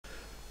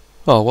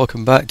Well,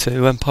 welcome back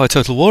to Empire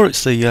Total War.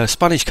 It's the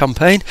Spanish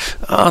campaign,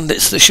 and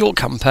it's the short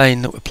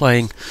campaign that we're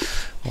playing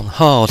on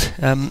hard.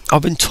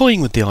 I've been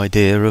toying with the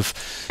idea of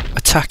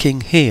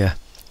attacking here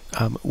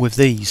with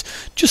these,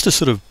 just to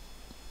sort of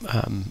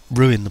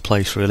ruin the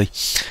place really,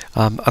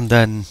 and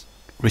then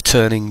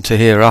returning to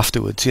here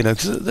afterwards, you know,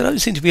 because there don't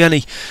seem to be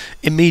any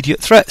immediate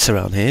threats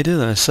around here, do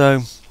there?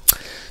 So,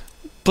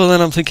 but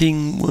then I'm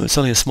thinking, well, it's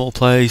only a small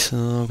place,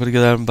 I've got to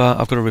go there and back,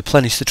 I've got to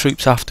replenish the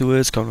troops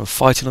afterwards, kind of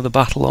fight another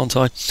battle, aren't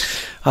I?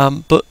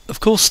 But of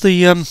course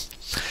there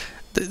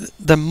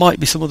might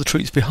be some other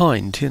troops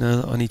behind, you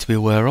know, that I need to be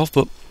aware of,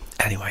 but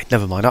anyway,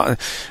 never mind.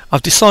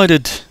 I've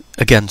decided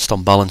against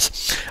on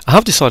balance. I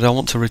have decided I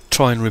want to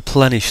try and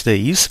replenish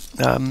these.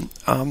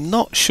 I'm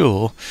not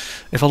sure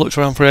if I looked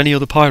around for any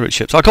other pirate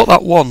ships. I got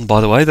that one,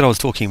 by the way, that I was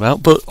talking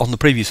about, but on the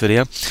previous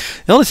video.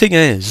 The only thing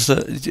is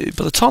that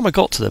by the time I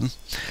got to them,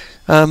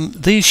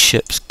 these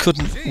ships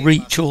couldn't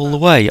reach all the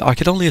way. I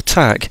could only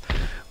attack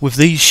with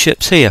these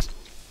ships here.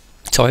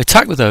 So I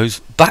attacked with those,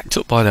 backed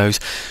up by those,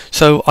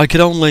 so I could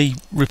only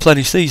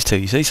replenish these two,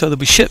 you see. So there'll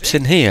be ships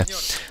in here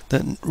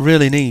that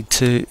really need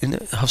to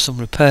have some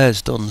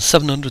repairs done.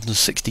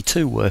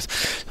 762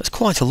 worth. That's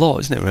quite a lot,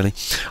 isn't it, really?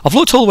 I've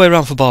looked all the way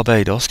around for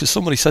Barbados, because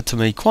somebody said to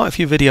me quite a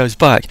few videos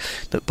back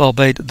that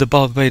the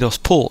Barbados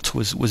port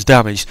was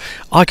damaged.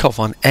 I can't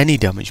find any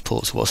damaged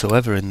ports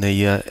whatsoever in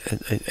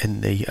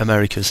the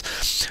Americas,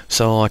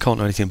 so I can't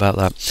know anything about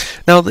that.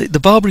 Now, the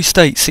Barbary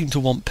states seem to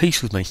want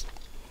peace with me.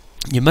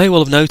 You may well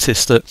have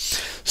noticed that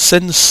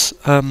since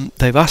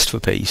they've asked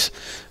for peace,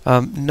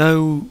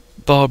 no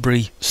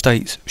Barbary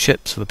States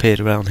ships have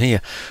appeared around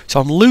here. So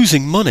I'm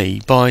losing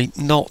money by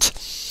not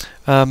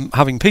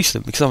having peace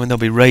with them, because I mean they'll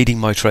be raiding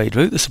my trade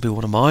route. This will be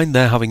one of mine.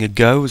 They're having a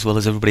go as well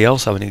as everybody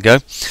else having a go.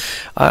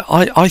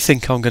 I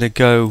think I'm going to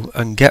go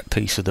and get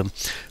peace with them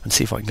and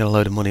see if I can get a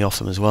load of money off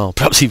them as well.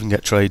 Perhaps even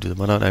get trade with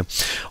them, I don't know.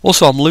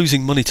 Also, I'm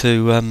losing money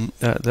to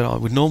that I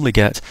would normally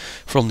get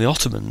from the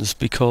Ottomans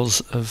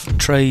because of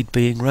trade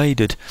being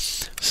raided.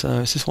 So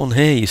it's this one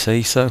here, you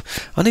see, so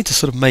I need to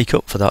sort of make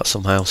up for that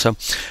somehow. So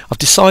I've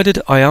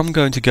decided I am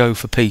going to go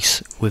for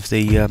peace with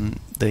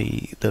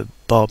the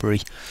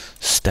Barbary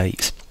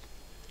states.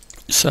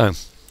 So,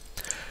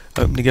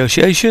 open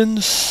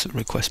negotiations,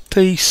 request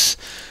peace,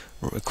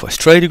 request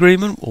trade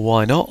agreement. Well,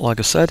 why not? Like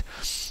I said,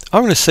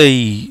 I'm going to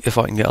see if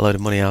I can get a load of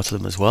money out of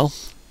them as well.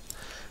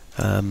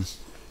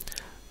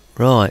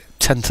 Right,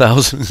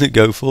 10,000 to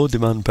go for,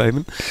 demand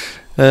payment.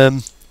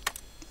 And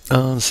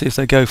see if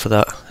they go for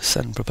that.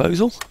 Send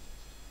proposal.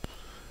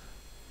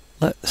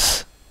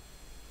 Let's.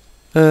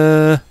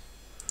 They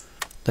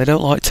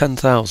don't like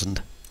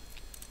 10,000.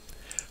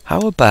 How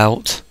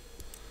about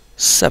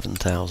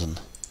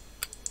 7,000?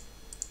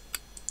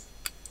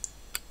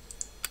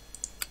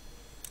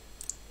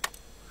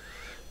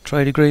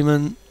 Trade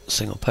agreement,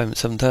 single payment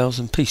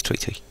 7,000, peace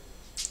treaty.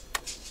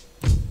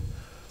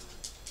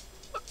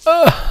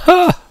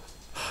 I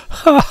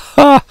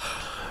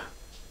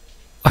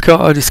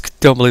just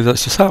don't believe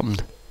that's just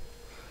happened.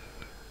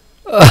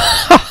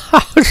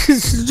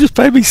 Just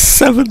paid me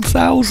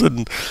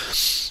 7,000.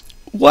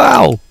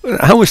 Wow!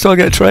 How much do I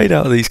get a trade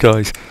out of these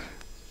guys?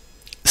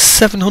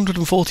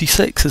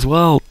 746 as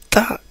well.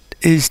 That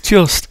is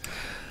just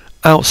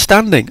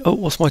outstanding. Oh,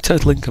 what's my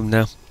total income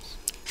now?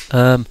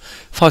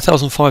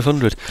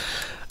 5,500.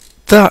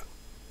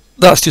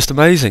 That's just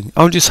amazing.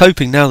 I'm just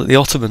hoping now that the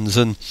Ottomans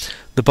and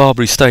the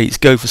Barbary states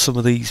go for some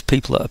of these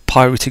people that are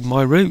pirating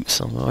my routes.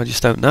 I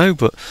just don't know,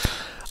 but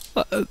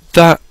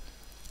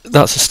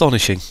that's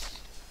astonishing.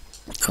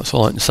 That's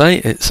all I can say.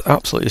 It's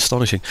absolutely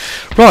astonishing.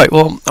 Right,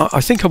 well, I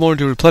think I'm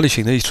already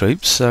replenishing these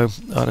troops, so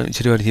I don't need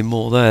to do anything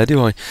more there,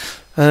 do I?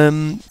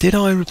 Did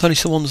I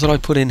replenish the ones that I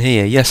put in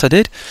here? Yes, I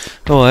did.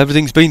 Oh,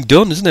 everything's been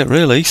done, isn't it,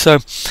 really? So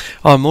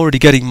I'm already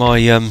getting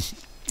my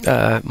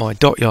my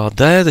dockyard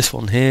there, this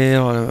one here.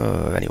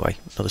 Anyway,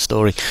 another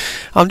story.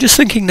 I'm just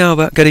thinking now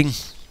about getting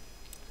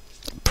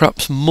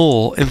perhaps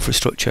more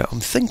infrastructure.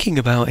 I'm thinking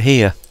about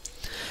here.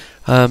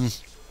 I'm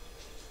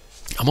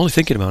only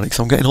thinking about it because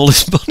I'm getting all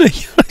this money.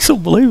 It's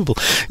unbelievable.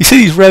 You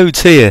see these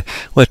roads here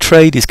where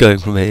trade is going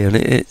from here, and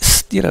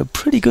it's, you know,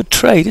 pretty good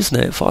trade, isn't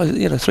it?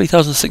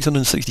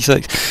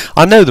 3,666.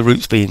 I know the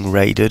route's being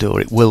raided,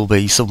 or it will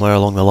be somewhere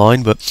along the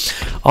line, but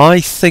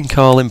I think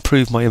I'll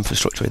improve my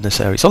infrastructure in this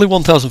area. It's only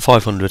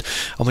 1,500.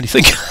 I mean, you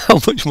think how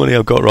much money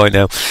I've got right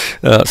now?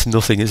 That's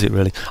nothing, is it,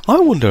 really? I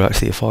wonder,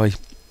 actually, if I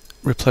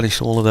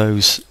replenished all of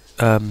those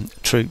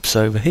troops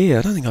over here.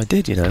 I don't think I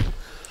did, you know.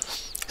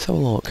 Let's have a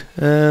look.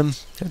 No,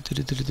 I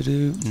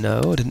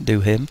didn't do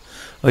him.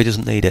 Oh, he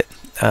doesn't need it.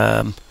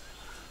 Oh,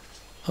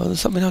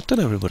 does that mean I've done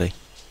everybody?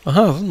 I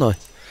have, haven't I? Look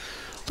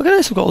at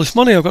this, I've got all this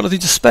money, I've got nothing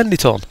to spend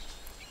it on.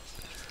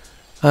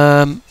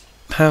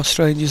 How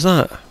strange is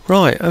that?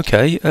 Right,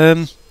 okay.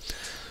 Oh,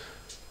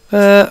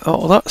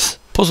 well, that's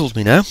puzzled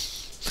me now.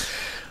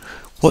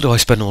 What do I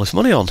spend all this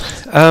money on?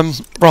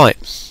 Right.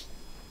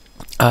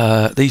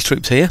 These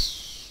troops here.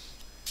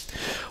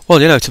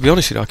 Well, you know, to be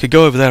honest with you, I could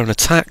go over there and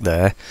attack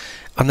there,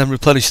 and then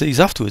replenish these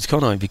afterwards,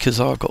 can't I? Because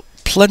I've got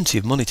plenty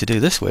of money to do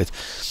this with.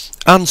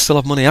 and still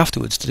have money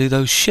afterwards to do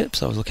those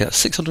ships I was looking at.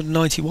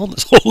 691,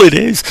 that's all it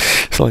is.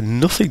 It's like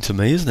nothing to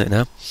me, isn't it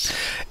now?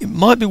 It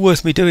might be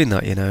worth me doing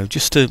that, you know,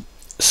 just to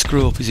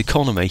screw up his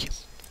economy.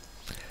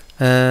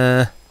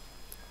 I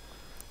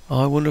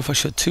wonder if I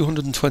should.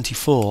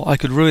 224. I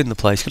could ruin the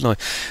place, couldn't I?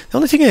 The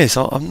only thing is,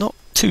 I'm not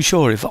too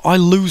sure. If I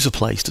lose a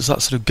place, does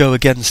that sort of go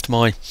against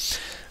my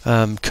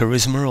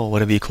charisma or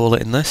whatever you call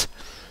it in this?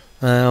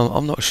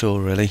 I'm not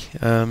sure really.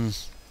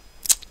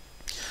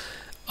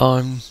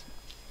 I'm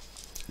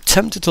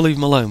tempted to leave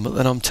them alone, but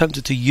then I'm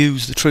tempted to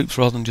use the troops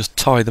rather than just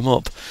tie them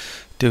up,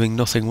 doing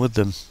nothing with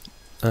them.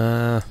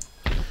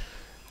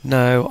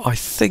 No, I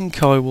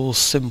think I will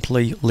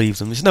simply leave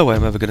them. There's no way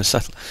I'm ever going to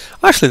settle.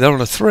 Actually, they're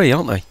on a 3,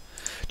 aren't they?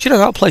 Do you know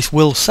that place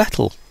will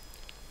settle?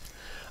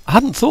 I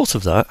hadn't thought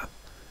of that.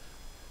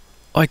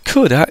 I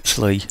could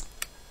actually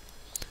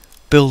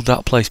build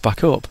that place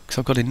back up, because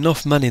I've got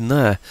enough men in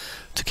there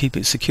to keep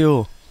it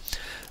secure.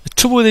 The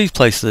trouble with these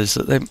places is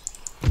that they...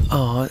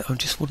 Oh, I'm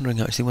just wondering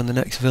actually when the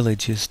next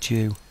village is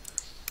due.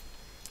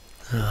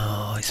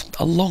 Oh, it's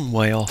a long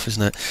way off,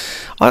 isn't it?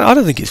 I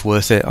don't think it's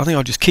worth it. I think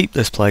I'll just keep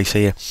this place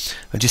here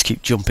and just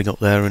keep jumping up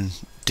there and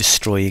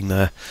destroying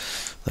their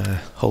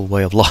whole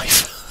way of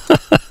life.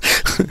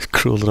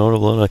 Cruel and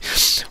horrible, aren't I?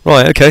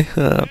 Right, okay,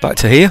 back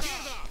to here.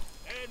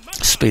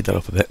 Speed that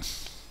up a bit.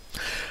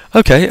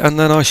 Okay, and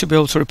then I should be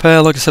able to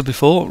repair, like I said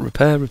before,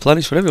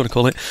 replenish, whatever you want to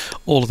call it,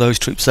 all of those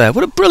troops there.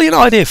 What a brilliant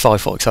idea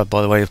Firefox had,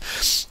 by the way, of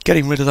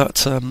getting rid of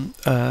that,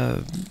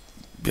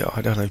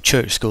 I don't know,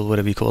 church school,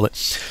 whatever you call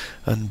it,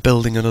 and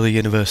building another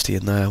university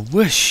in there.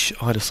 Wish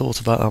I'd have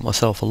thought about that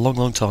myself a long,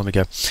 long time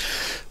ago.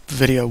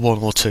 Video 1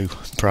 or 2,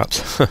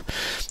 perhaps.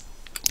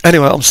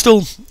 Anyway, I'm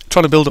still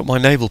trying to build up my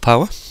naval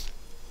power,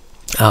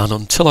 and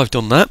until I've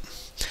done that,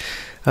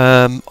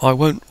 I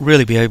won't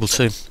really be able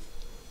to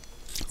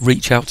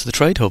reach out to the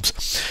trade hubs.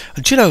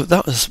 And do you know,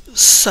 that has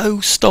so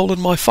stolen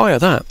my fire,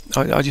 that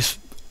I just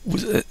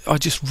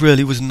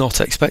really was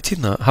not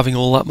expecting that, having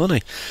all that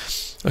money.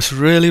 I was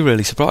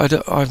really surprised.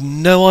 I have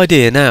no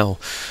idea now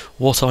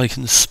what I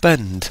can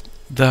spend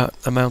that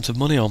amount of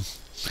money on.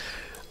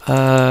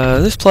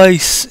 This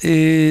place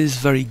is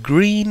very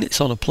green. It's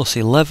on a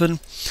 +11.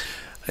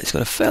 It's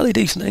got a fairly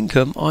decent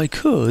income. I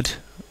could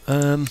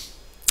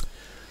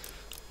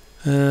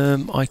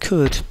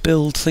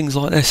build things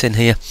like this in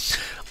here.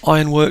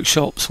 Iron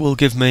workshops will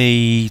give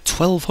me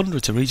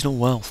 1200 to regional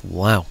wealth.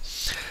 Wow.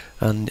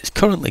 And it's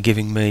currently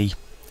giving me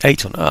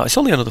 800. It's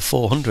only another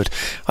 400.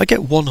 I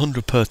get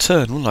 100 per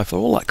turn, wouldn't I? For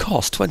all that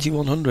cost,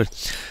 2100.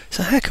 It's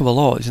a heck of a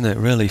lot, isn't it,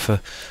 really, for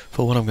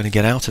what I'm going to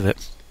get out of it.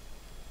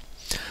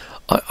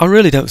 I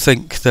really don't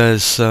think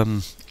there's...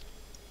 I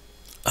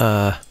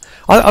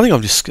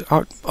think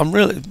I'm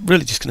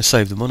really just going to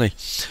save the money.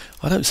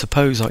 I don't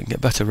suppose I can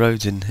get better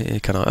roads in here,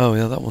 can I? Oh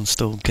yeah, that one's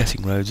still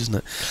getting roads, isn't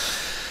it?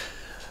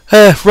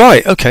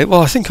 Right, okay,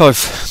 well I think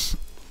I've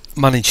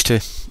managed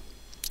to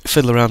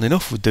fiddle around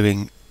enough with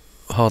doing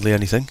hardly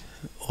anything,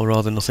 or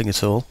rather nothing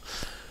at all.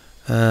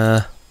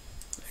 Is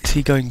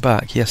he going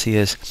back? Yes, he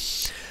is.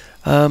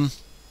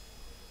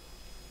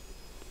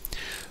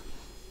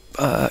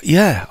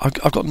 Yeah,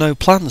 I've got no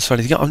plans for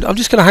anything. I'm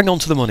just going to hang on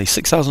to the money,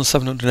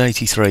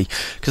 6,783,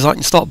 because I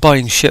can start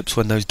buying ships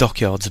when those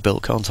dockyards are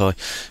built, can't I?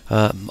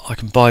 I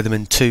can buy them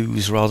in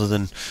 2s rather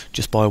than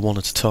just buy one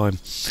at a time.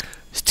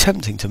 It's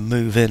tempting to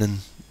move in and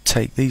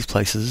take these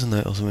places, isn't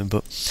it, or something,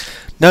 but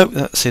no,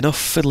 that's enough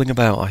fiddling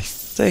about, I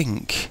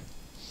think.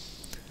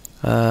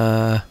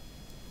 Yeah,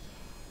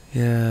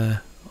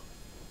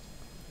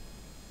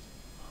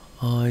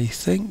 I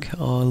think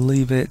I'll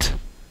leave it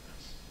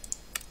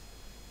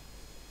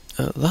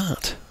at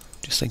that.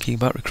 Just thinking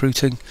about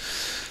recruiting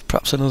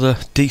perhaps another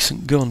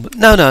decent gun, but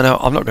no,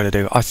 I'm not going to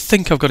do it. I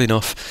think I've got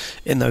enough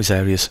in those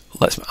areas.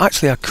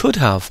 Actually, I could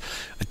have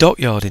a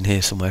dockyard in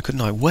here somewhere,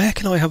 couldn't I? Where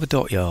can I have a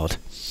dockyard?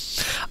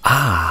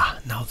 Ah,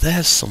 now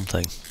there's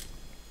something.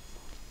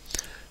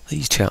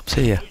 These chaps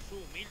here.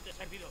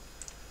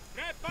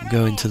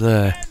 Go into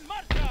there.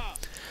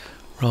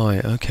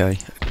 Right, okay.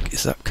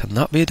 Can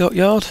that be a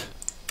dockyard?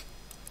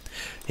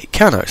 It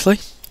can actually.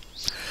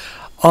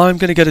 I'm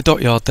going to get a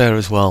dockyard there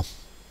as well,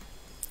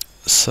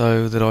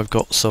 so that I've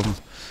got some.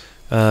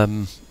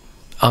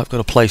 I've got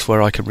a place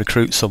where I can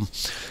recruit some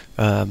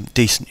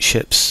decent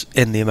ships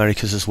in the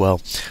Americas as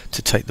well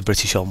to take the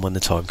British on when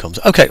the time comes.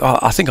 Okay,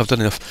 I think I've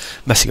done enough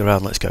messing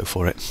around. Let's go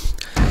for it.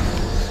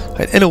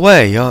 In a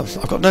way,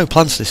 I've got no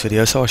plans for this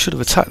video, so I should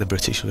have attacked the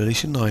British, really,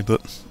 shouldn't I?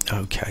 But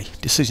okay,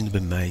 decision's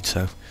been made,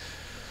 so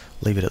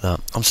leave it at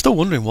that. I'm still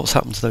wondering what's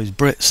happened to those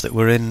Brits that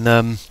were in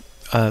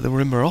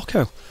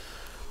Morocco.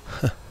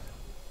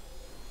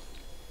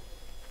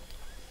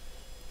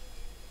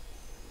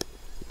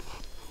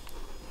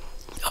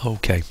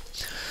 Okay,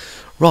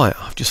 right,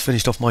 I've just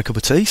finished off my cup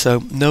of tea,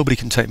 so nobody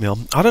can take me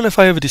on. I don't know if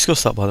I ever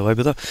discussed that, by the way,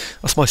 but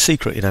that's my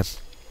secret, you know.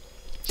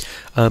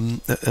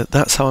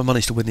 That's how I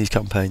managed to win these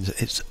campaigns.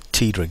 It's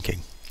tea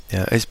drinking.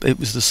 Yeah, it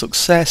was the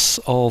success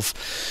of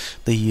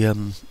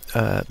the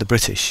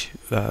British,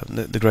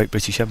 the Great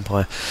British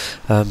Empire.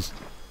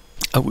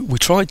 We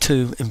tried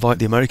to invite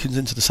the Americans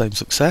into the same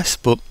success,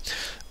 but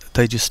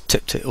they just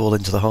tipped it all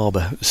into the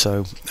harbour.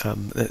 So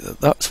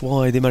that's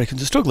why the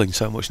Americans are struggling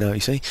so much now, you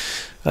see.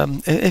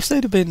 If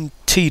they'd have been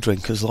tea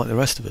drinkers like the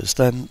rest of us,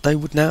 then they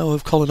would now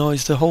have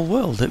colonised the whole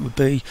world. It would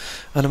be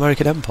an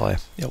American empire.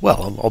 Yeah,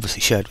 well,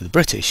 obviously shared with the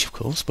British, of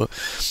course, but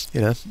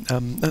you know,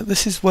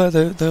 this is where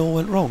they all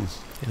went wrong.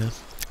 You know,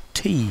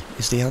 tea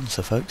is the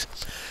answer, folks.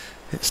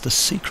 It's the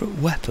secret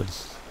weapon.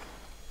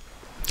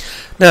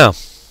 Now,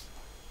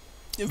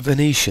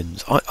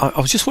 Venetians. I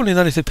was just wondering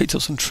if they picked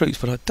up some troops,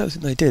 but I don't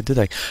think they did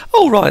they?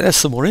 Oh right, there's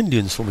some more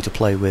Indians for me to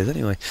play with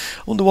anyway.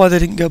 I wonder why they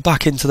didn't go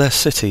back into their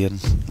city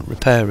and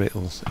repair it,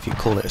 or if you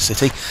call it a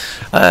city.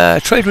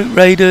 Trade route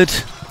raided.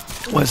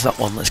 Where's that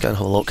one? Let's go and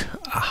have a look.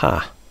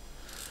 Aha.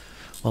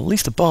 Well, at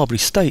least the Barbary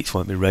States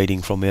won't be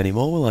raiding from me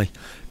anymore, will they?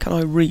 Can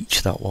I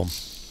reach that one?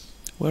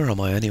 Where am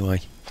I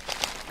anyway?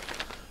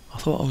 I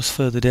thought I was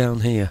further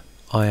down here.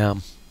 I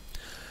am.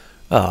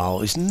 Oh,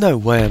 there's no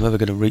way I'm ever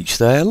going to reach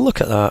there. Look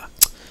at that.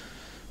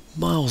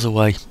 Miles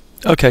away.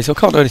 Okay, so I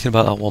can't do anything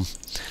about that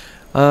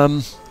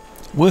one.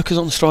 Workers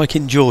on strike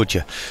in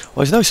Georgia.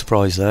 Well, there's no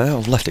surprise there.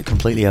 I've left it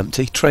completely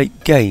empty.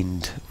 Trait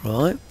gained.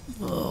 Right.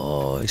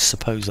 Oh, I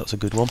suppose that's a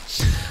good one.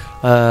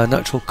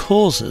 Natural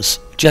causes.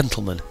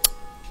 Gentlemen.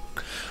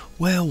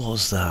 Where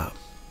was that?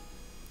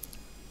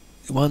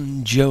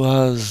 One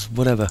Joaz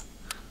whatever.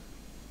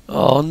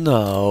 Oh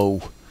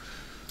no.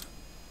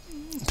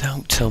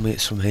 Don't tell me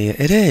it's from here.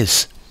 It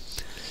is.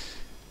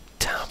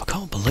 Damn, I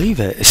can't believe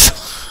it.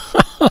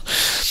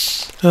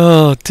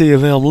 Oh dear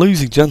me, I'm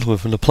losing gentlemen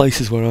from the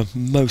places where I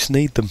most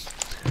need them.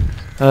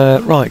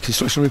 Right,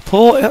 construction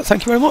report. Yeah,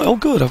 thank you very much. Oh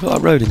good, I've got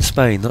that road in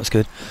Spain. That's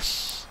good.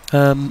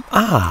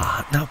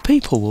 Now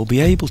people will be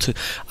able to...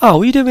 Oh,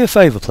 will you do me a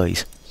favour,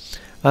 please?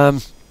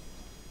 Oh,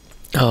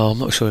 I'm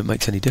not sure it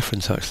makes any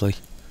difference, actually.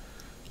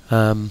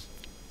 Oh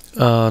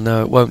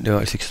no, it won't do,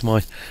 actually, because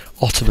my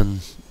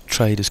Ottoman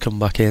trade has come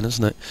back in,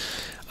 hasn't it?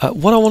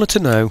 What I wanted to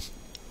know...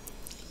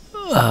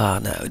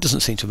 no, it doesn't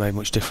seem to make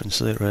much difference,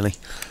 does it, really?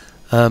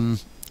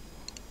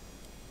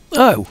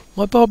 Oh,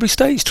 my Barbary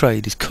States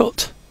trade is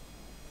cut.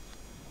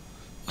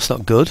 That's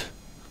not good.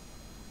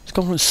 It's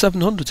gone from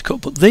 700 to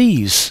cut, but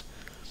these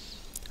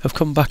have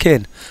come back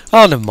in.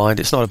 Oh, never mind,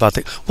 it's not a bad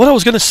thing. What I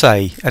was going to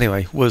say,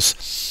 anyway,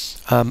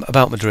 was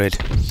about Madrid.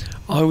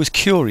 I was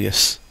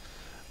curious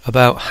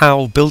about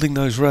how building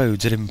those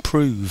roads had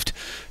improved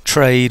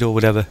trade or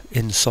whatever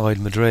inside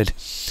Madrid.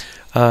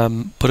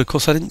 But of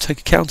course I didn't take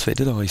account of it,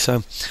 did I?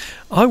 So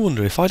I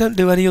wonder if I don't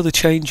do any other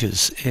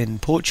changes in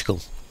Portugal,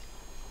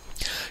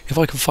 if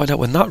I can find out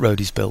when that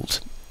road is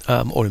built,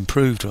 or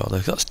improved rather.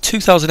 That's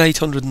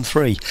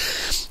 2,803.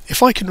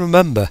 If I can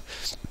remember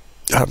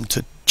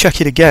to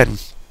check it again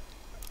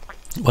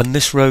when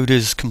this road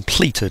is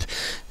completed,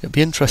 it'd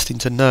be interesting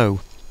to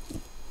know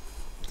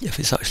if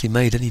it's actually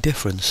made any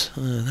difference.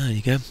 There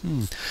you go.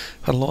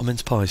 Had a lot of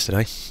mince pies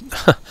today.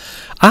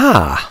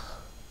 Ah!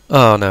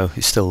 Oh no,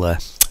 it's still there.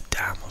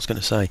 Damn, I was going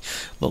to say,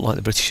 looked like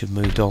the British have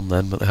moved on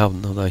then, but they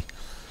haven't, have they?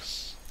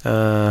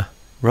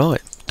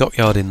 Right,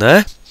 dockyard in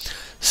there.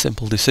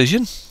 Simple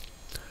decision.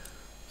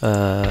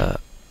 I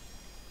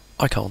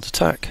can't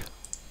attack.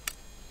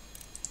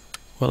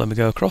 Well, let me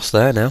go across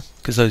there now,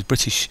 because those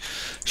British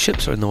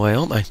ships are in the way,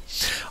 aren't they?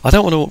 I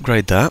don't want to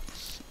upgrade that.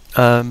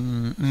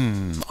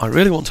 I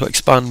really want to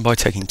expand by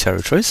taking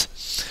territories.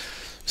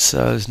 So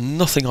there's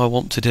nothing I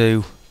want to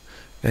do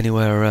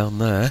anywhere around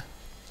there.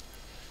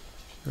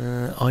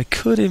 I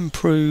could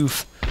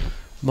improve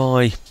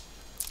my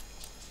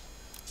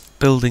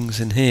buildings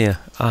in here.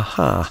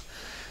 Aha.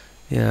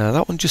 Yeah,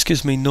 that one just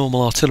gives me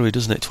normal artillery,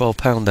 doesn't it?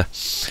 12-pounder.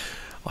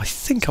 I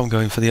think I'm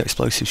going for the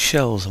explosive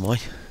shells, am I?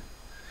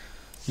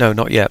 No,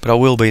 not yet, but I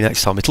will be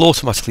next time. It'll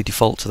automatically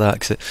default to that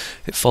because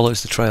it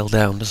follows the trail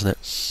down, doesn't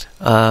it?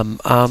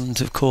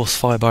 And of course,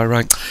 fire by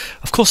rank.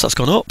 Of course, that's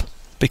gone up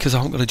because I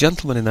haven't got a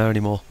gentleman in there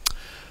anymore.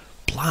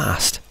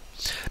 Blast.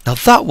 Now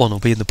that one will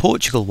be in the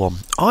Portugal one.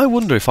 I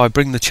wonder if I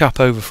bring the chap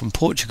over from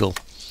Portugal,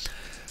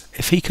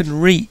 if he can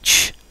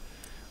reach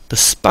the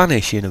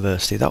Spanish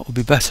university, that would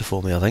be better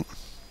for me, I think.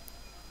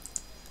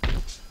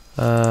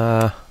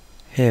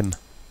 Him.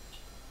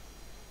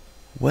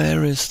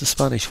 Where is the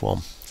Spanish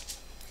one?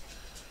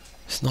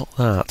 It's not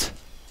that.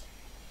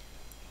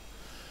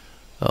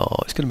 Oh,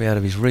 it's going to be out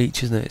of his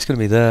reach, isn't it? It's going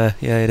to be there.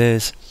 Yeah, it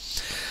is.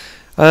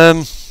 I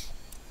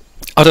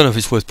don't know if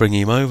it's worth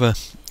bringing him over.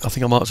 I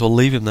think I might as well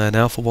leave him there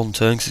now for one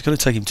turn, because it's going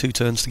to take him 2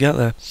 turns to get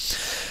there.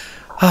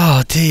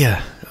 Oh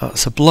dear,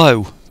 that's a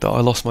blow that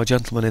I lost my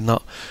gentleman in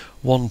that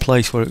one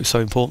place where it was so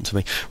important to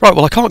me. Right,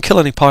 well I can't kill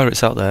any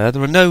pirates out there.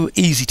 There are no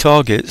easy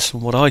targets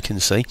from what I can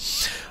see.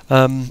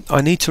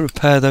 I need to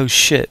repair those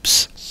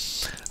ships.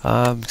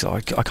 Because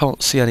I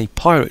can't see any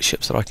pirate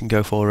ships that I can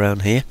go for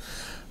around here.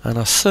 And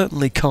I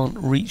certainly can't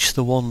reach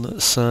the one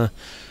that's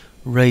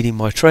raiding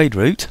my trade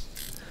route.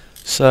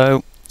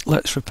 So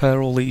let's repair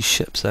all these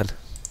ships then.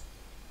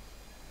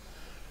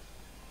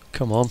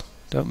 Come on,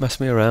 don't mess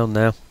me around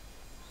now.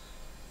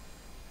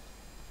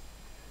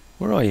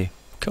 Where are you?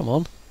 Come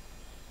on.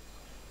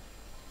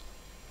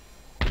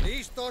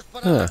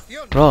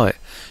 Right,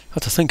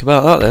 had to think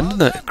about that then,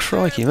 didn't it?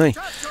 Crikey me.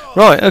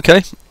 Right,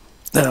 okay.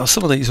 Now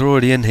some of these are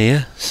already in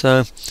here,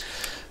 so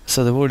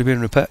they've already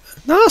been repaired.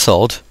 No, that's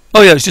odd.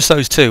 Oh yeah, it was just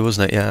those two,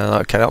 wasn't it? Yeah,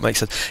 okay, that makes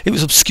sense. It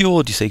was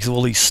obscured, you see, because of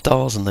all these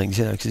stars and things,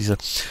 you know, because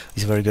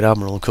he's a very good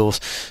admiral, of course.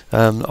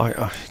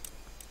 I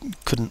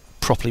couldn't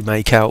properly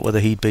make out whether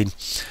he'd been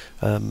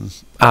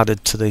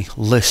added to the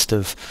list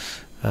of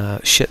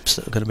ships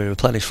that are going to be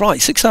replenished.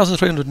 Right,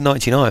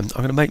 6,399. I'm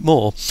going to make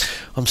more.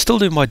 I'm still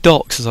doing my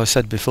docks, as I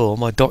said before,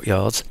 my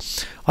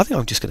dockyards. I think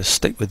I'm just going to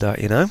stick with that,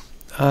 you know,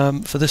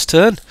 for this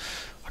turn.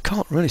 I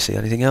can't really see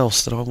anything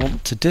else that I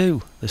want to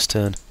do this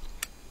turn.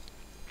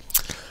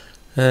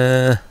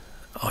 I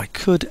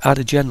could add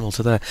a general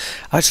to there.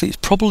 Actually, it's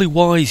probably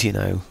wise, you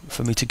know,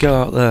 for me to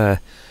go out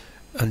there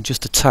and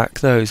just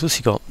attack those. What's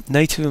he got?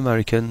 Native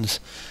Americans.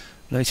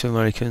 Do I go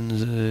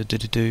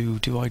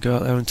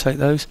out there and take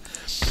those?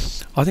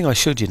 I think I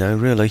should, you know,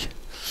 really.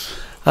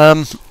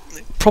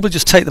 Probably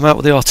just take them out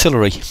with the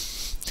artillery.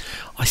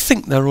 I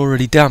think they're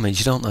already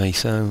damaged, aren't they?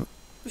 So,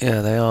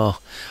 yeah, they are.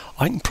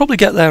 I can probably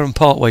get there and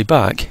part way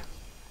back.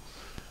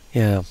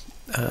 Yeah.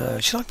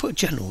 Should I put a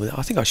general with it?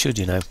 I think I should,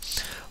 you know.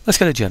 Let's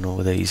get a general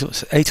with these.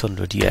 What's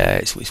 800? Yeah,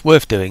 it's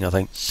worth doing, I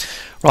think.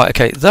 Right,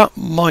 okay, that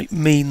might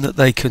mean that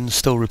they can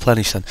still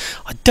replenish then.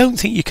 I don't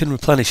think you can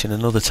replenish in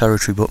another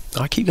territory, but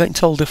I keep getting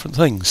told different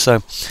things,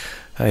 so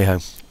hey ho.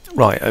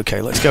 Right,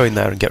 okay, let's go in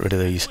there and get rid of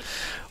these.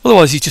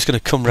 Otherwise he's just going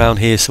to come round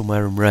here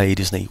somewhere and raid,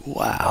 isn't he?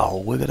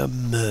 Wow, we're going to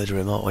murder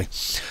him, aren't we?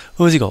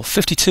 Who has he got?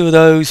 52 of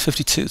those,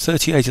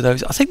 38 of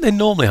those. I think they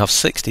normally have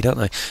 60, don't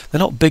they? They're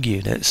not big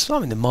units. I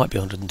mean, there might be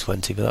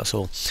 120, but that's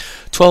all.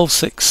 12,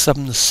 6,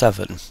 7,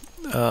 7.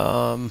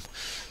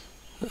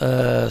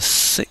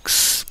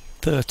 6,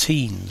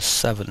 13,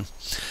 7.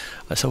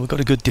 So we've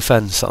got a good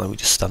defence. I think we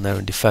just stand there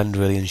and defend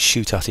really and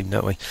shoot at him,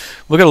 don't we?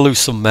 We're going to lose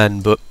some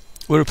men, but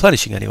we're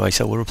replenishing anyway,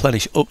 so we'll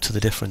replenish up to the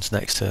difference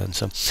next turn.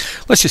 So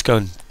let's just go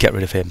and get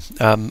rid of him.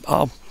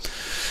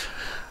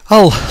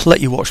 I'll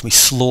let you watch me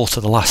slaughter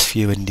the last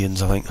few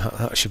Indians. I think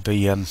that should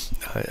be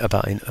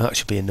that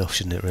should be enough,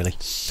 shouldn't it? Really.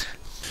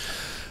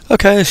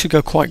 Okay, this should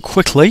go quite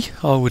quickly,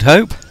 I would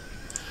hope.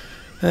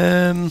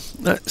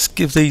 Let's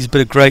give these a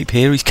bit of grape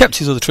here. He's kept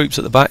his other troops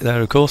at the back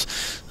there, of course,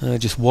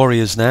 just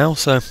warriors now.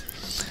 So,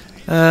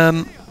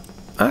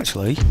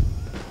 actually,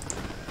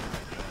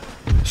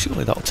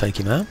 surely that'll take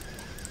him out.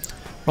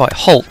 Right,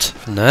 halt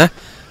from there.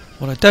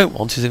 What I don't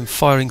want is him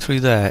firing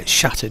through there. It's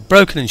shattered,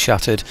 broken and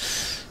shattered.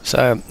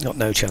 So, got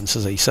no chance,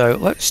 has he? So,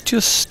 let's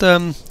just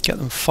get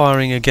them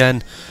firing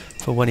again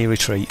for when he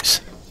retreats.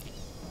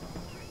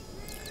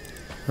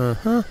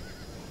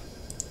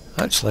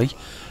 Actually,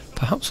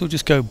 perhaps we'll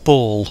just go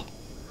ball.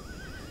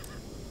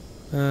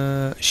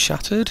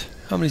 Shattered.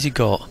 How many's he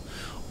got?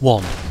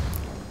 1.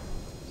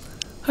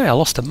 Hey, I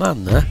lost a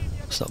man there.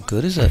 That's not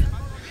good, is it?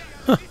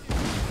 Huh.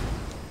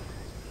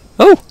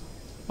 Oh!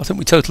 I think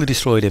we totally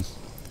destroyed him.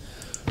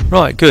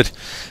 Right, good.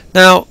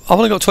 Now, I've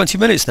only got 20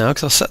 minutes now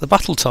because I set the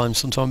battle time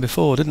sometime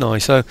before, didn't I?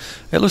 So,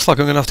 it looks like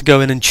I'm going to have to go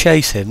in and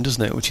chase him,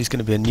 doesn't it? Which is going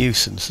to be a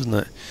nuisance, isn't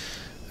it?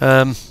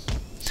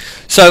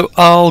 So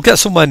I'll get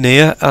somewhere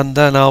near and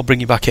then I'll bring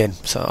you back in.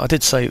 So I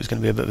did say it was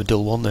going to be a bit of a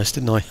dull one this,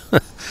 didn't I?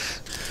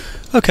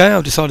 Okay,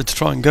 I've decided to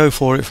try and go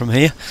for it from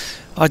here.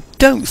 I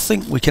don't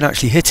think we can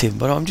actually hit him,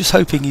 but I'm just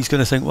hoping he's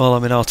going to think, well,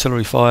 I'm in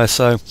artillery fire,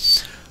 so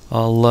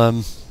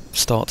I'll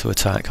start to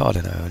attack. I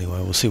don't know,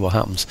 anyway, we'll see what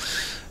happens.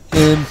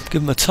 Give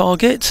him a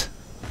target.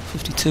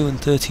 52 and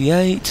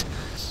 38.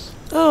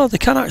 Oh, they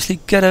can actually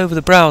get over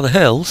the brow of the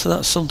hill, so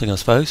that's something, I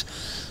suppose.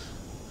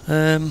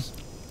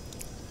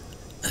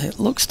 It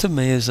looks to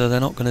me as though they're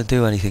not going to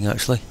do anything,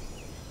 actually.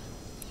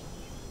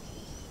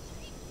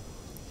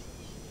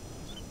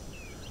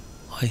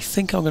 I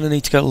think I'm going to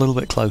need to get a little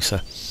bit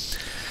closer.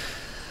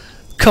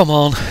 Come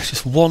on,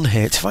 just one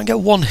hit. If I can get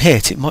one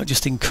hit, it might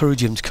just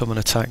encourage him to come and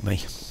attack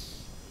me.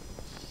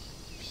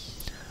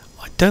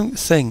 I don't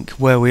think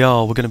where we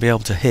are we're going to be able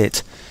to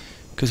hit,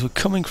 because we're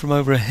coming from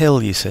over a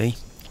hill, you see.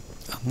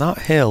 And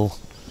that hill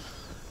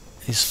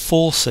is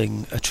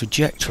forcing a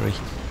trajectory.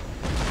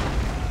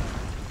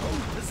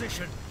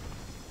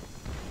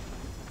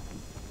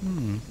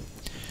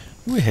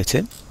 We hit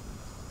him.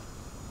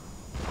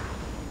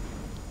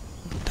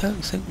 I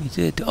don't think we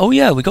did. Oh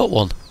yeah, we got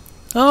one.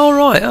 Oh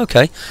right,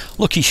 okay.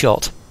 Lucky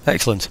shot.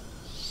 Excellent.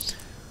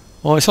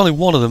 Well, it's only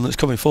one of them that's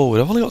coming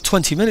forward. I've only got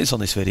 20 minutes on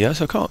this video,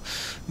 so I can't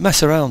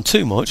mess around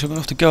too much. I'm going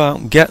to have to go out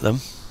and get them.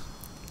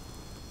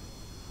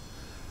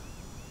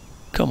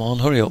 Come on,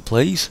 hurry up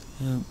please.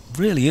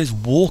 Really is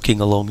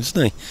walking along,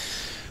 isn't he?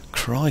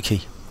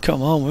 Crikey.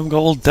 Come on, we haven't got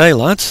all day,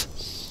 lads.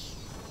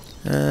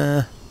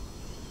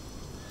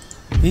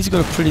 He's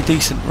got a pretty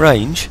decent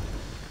range.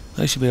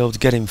 They should be able to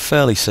get him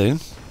fairly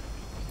soon.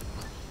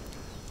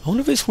 I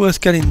wonder if it's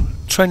worth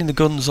training the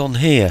guns on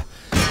here.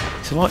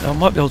 So I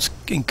might be able to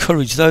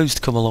encourage those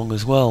to come along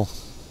as well.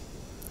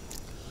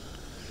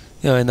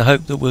 You know, in the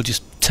hope that we'll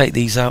just take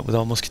these out with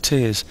our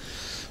musketeers.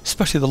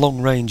 Especially the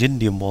long range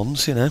Indian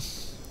ones, you know.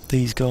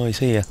 These guys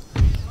here.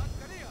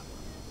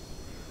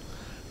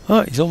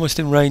 Alright, he's almost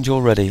in range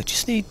already. I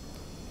just need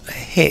a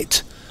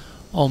hit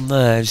on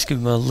there. Just give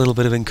him a little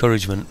bit of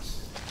encouragement.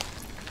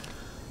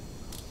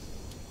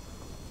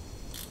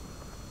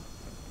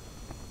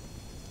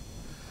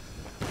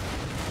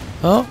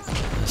 Oh,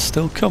 they're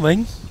still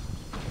coming.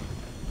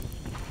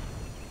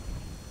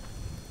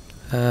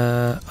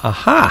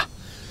 Aha!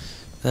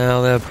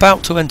 Now they're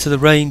about to enter the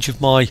range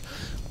of my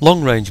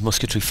long-range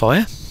musketry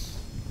fire.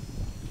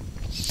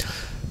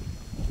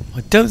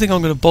 I don't think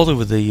I'm going to bother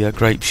with the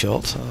grape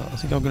shot. I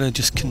think I'm going to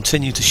just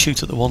continue to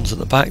shoot at the ones at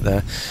the back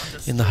there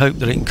in the hope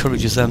that it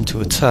encourages them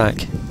to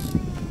attack.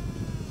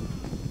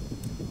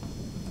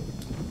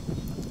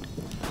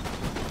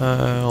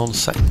 On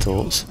second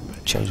thoughts,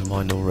 changed my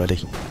mind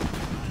already.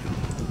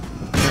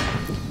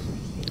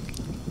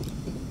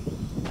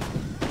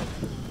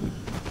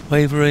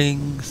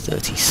 Wavering,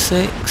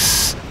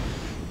 36,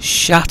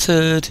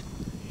 shattered,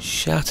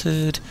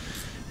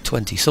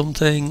 20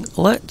 something.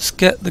 Let's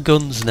get the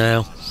guns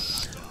now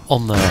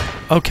on there.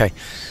 Okay,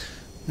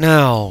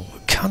 now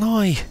can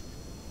I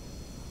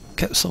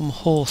get some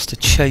horse to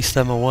chase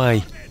them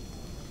away?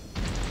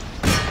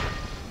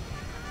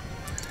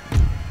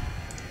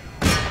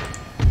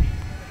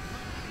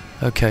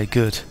 Okay,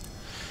 good.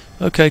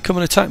 Okay, come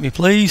and attack me,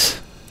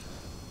 please.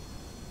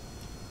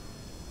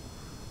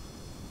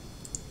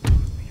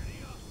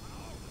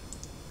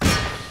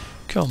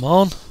 Come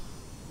on.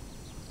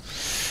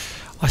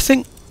 I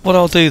think what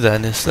I'll do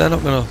then is they're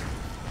not going to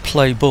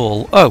play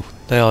ball. Oh,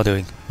 they are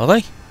doing. Are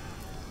they?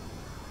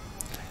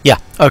 Yeah,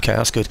 okay,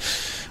 that's good.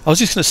 I was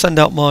just going to send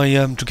out my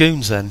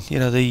dragoons then. You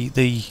know,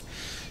 the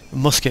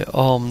musket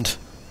armed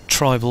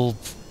tribal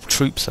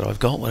troops that I've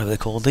got, whatever they're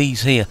called,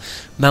 these here,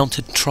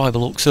 mounted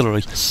tribal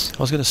auxiliary. I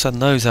was going to send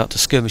those out to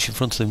skirmish in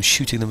front of them,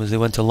 shooting them as they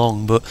went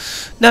along, but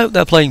no,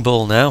 they're playing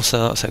ball now,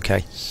 so that's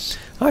okay.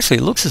 Actually,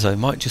 it looks as though I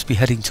might just be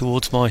heading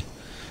towards my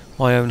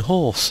own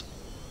horse.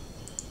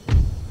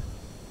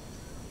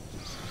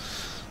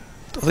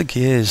 I think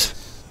he is.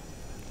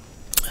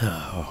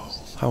 Oh,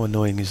 how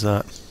annoying is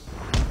that?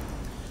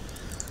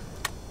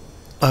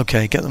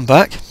 Okay, get them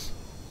back.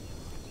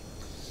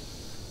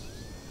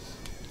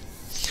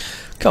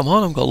 Come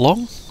on, I've got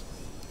long.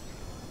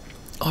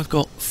 I've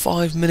got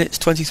 5 minutes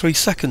 23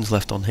 seconds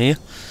left on here.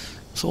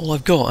 That's all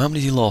I've got. How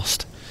many have you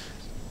lost?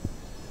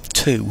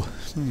 2.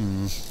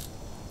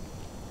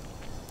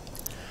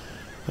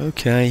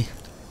 Okay.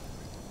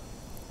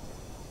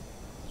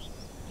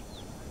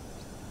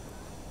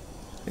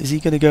 Is he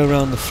going to go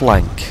around the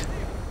flank?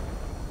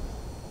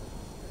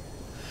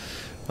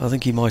 I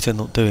think he might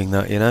end up doing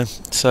that, you know.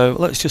 So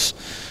let's just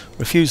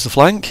refuse the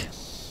flank.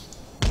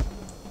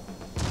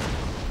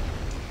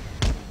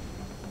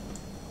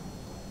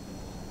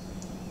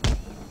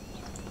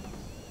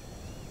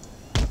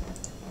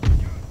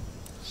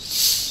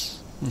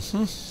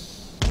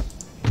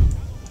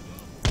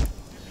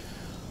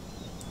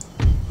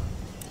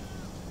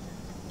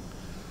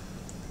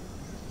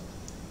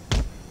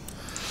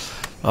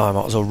 Oh, I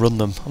might as well run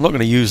them. I'm not going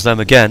to use them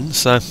again,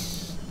 so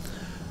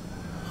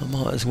I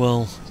might as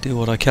well do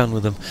what I can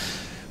with them.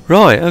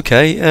 Right,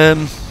 okay.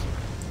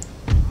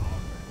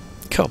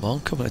 Come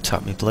on, come and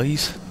attack me,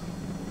 please.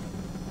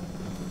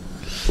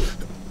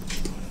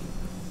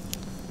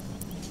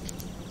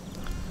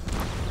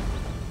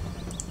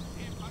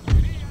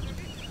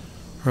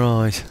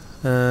 Right.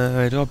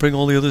 Do I bring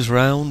all the others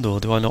round, or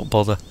do I not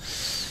bother?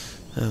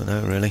 I don't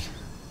know, really.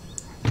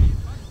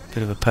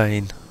 Bit of a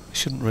pain. I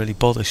shouldn't really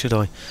bother, should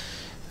I?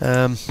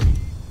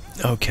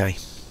 Okay.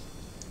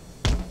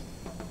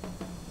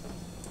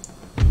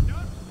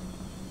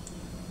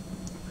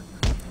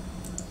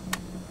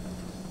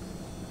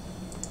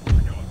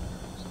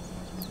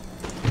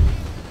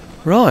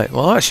 Right,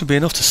 well that should be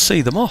enough to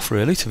see them off,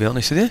 really, to be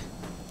honest with you.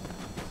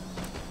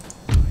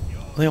 I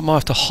think I might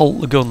have to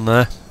halt the gun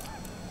there.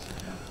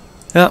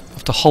 Yeah, I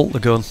have to halt the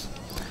gun.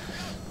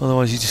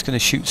 Otherwise he's just going to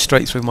shoot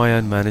straight through my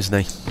own man,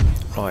 isn't he?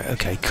 Right,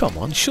 okay, come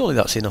on, surely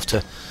that's enough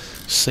to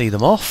see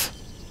them off.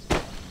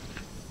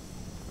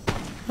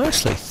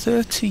 Actually,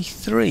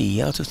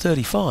 33 out of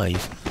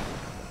 35.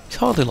 He's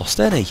hardly lost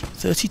any.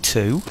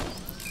 32.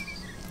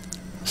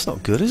 That's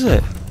not good, is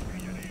it?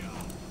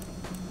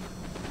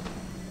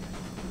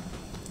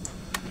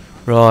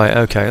 Right,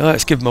 okay,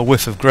 let's give him a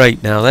whiff of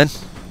grape now then.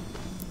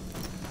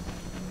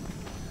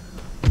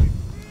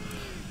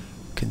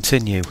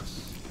 Continue.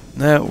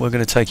 Now we're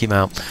going to take him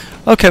out.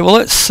 Okay, well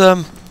let's...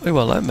 he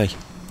won't let me.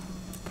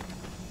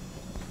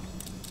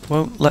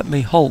 Won't let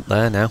me halt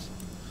there now.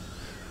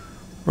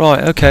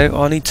 Right, okay,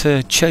 I need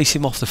to chase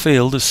him off the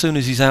field as soon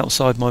as he's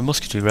outside my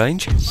musketry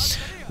range,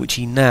 which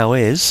he now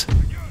is.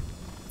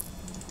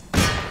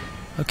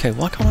 Okay,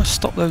 why can't I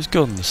stop those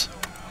guns?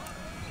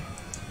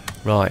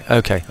 Right,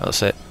 okay,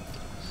 that's it.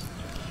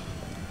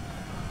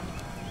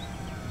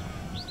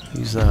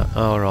 Who's that?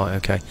 Oh, right,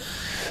 okay.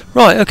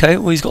 Right, okay,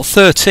 well he's got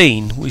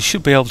 13. We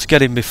should be able to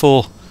get him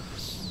before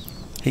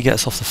he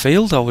gets off the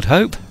field, I would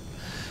hope.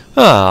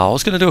 Ah, I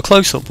was going to do a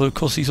close-up, but of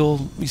course he's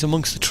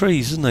amongst the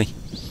trees, isn't he?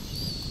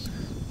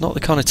 Not the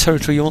kind of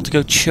territory you want to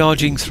go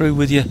charging through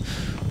with your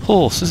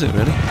horse, is it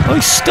really? Oh,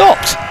 he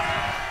stopped!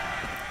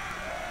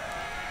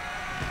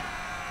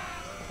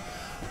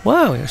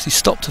 Wow, he actually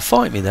stopped to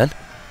fight me then.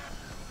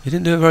 He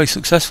didn't do it very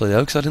successfully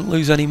though, because I didn't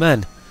lose any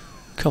men.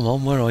 Come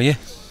on, where are you?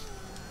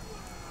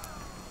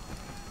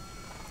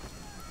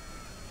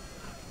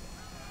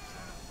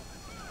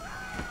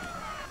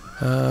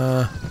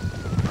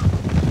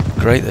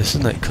 Great this,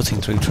 isn't it? Cutting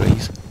through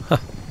trees. Huh.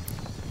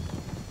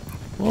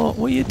 What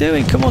are you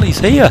doing? Come on, he's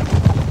here!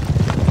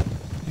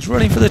 He's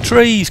running for the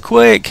trees,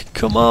 quick!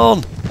 Come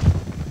on!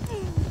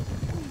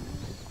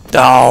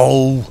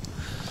 Oh!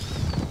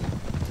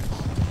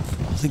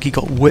 I think he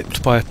got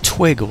whipped by a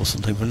twig or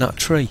something from that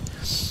tree.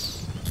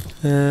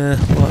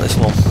 Like this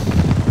one.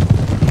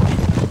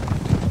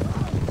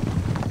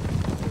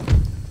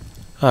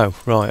 Oh,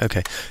 right,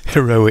 okay.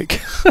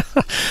 Heroic.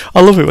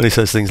 I love it when he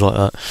says things like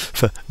that,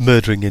 for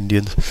murdering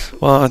Indians.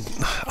 Well,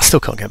 I still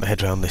can't get my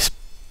head around this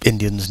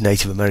Indians,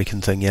 Native American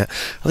thing yet.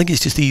 I think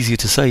it's just easier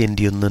to say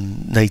Indian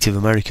than Native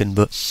American,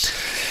 but...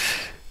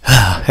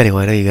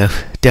 anyway, there you go.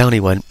 Down he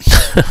went.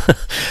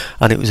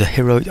 And it was a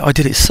heroic... I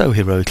did it so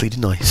heroically,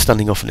 didn't I?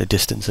 Standing off in a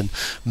distance and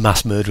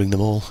mass murdering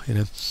them all, you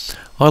know.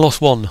 I lost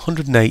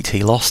 108,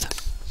 he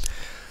lost.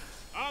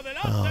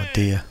 Oh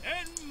dear.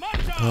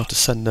 I'll have to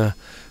send a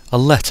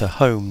letter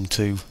home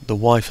to the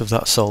wife of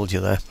that soldier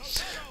there,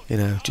 you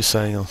know, just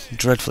saying, oh,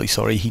 dreadfully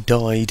sorry, he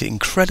died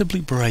incredibly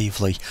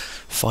bravely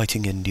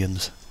fighting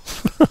Indians.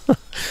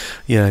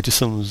 Yeah, just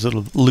some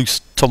little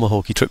loose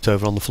tomahawk he tripped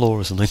over on the floor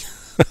or something.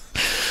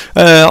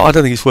 I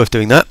don't think it's worth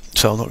doing that,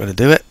 so I'm not going to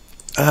do it.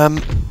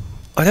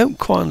 I don't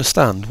quite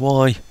understand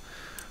why,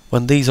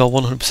 when these are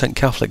 100%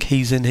 Catholic,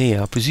 he's in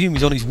here. I presume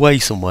he's on his way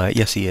somewhere.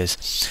 Yes, he is.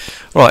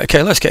 Right,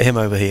 okay, let's get him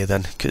over here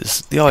then,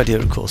 because the idea,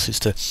 of course, is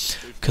to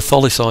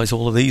Catholicise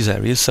all of these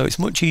areas, so it's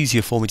much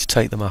easier for me to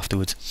take them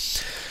afterwards.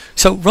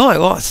 So, right,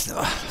 well,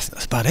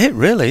 that's about it,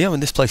 really. I mean,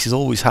 this place is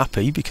always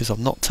happy because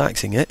I'm not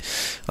taxing it,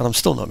 and I'm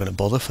still not going to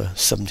bother for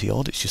 70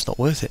 odd. It's just not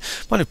worth it.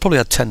 Might have probably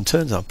had 10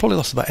 turns. I've probably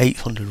lost about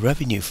 800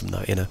 revenue from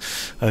that, you know,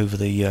 over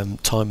the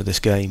time of this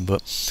game,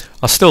 but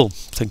I still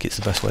think it's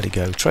the best way to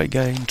go. Trait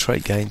gain,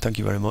 thank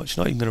you very much.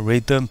 Not even going to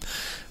read them.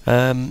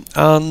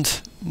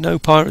 And no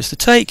pirates to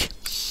take.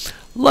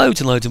 Loads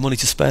and loads of money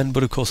to spend,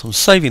 but of course I'm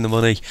saving the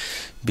money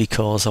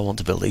because I want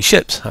to build these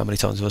ships. How many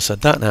times have I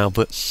said that now?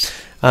 But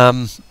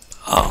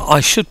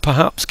I should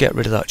perhaps get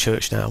rid of that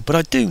church now, but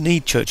I do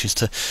need churches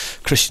to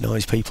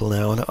Christianise people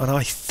now, and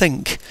I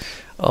think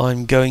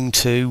I'm going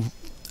to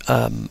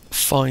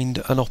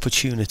find an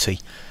opportunity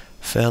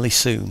fairly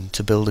soon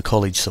to build a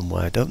college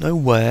somewhere. I don't know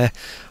where,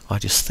 I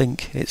just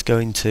think it's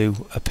going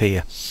to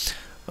appear.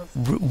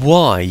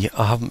 Why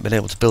I haven't been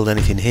able to build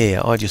anything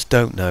here, I just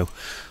don't know.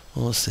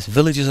 Well, this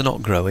villages are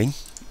not growing.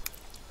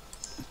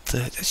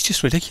 It's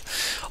just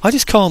ridiculous. I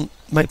just can't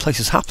make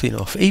places happy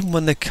enough, even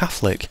when they're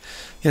Catholic,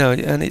 you know.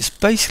 And it's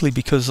basically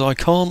because I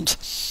can't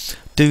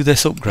do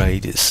this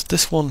upgrade. It's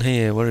this one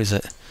here. Where is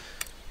it?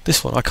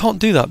 This one. I can't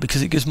do that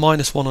because it gives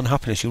 -1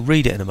 unhappiness. You'll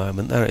read it in a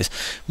moment. There it is.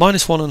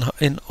 -1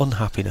 in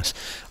unhappiness,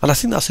 and I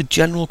think that's a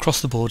general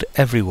across the board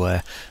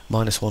everywhere.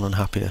 -1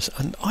 unhappiness,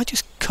 and I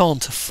just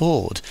can't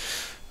afford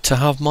to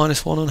have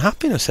 -1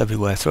 unhappiness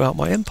everywhere throughout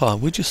my empire.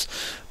 We're just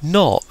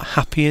not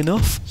happy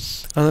enough.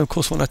 And of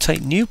course when I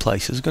take new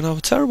places I'm going to have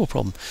a terrible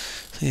problem.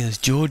 So here's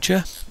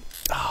Georgia.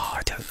 Oh,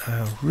 I don't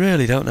know,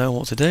 really don't know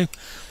what to do.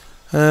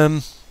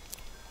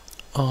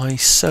 I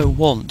so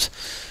want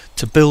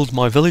to build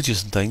my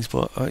villages and things,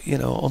 but you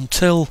know,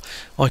 until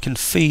I can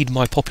feed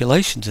my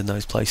populations in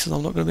those places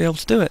I'm not going to be able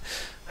to do it.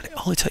 And it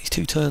only takes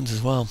 2 turns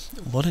as well.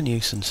 What a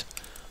nuisance.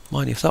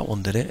 Mind you, if that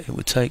one did it, it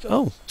would take,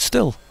 oh,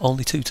 still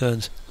only 2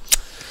 turns.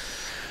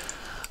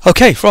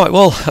 Okay, right,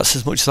 well, that's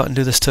as much as I can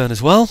do this turn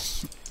as well.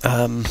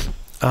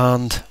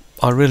 And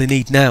I really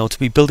need now to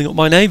be building up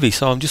my navy,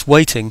 so I'm just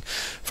waiting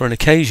for an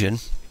occasion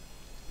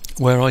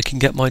where I can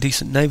get my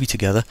decent navy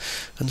together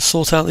and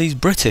sort out these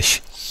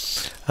British.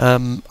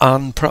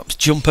 And perhaps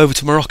jump over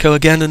to Morocco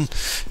again and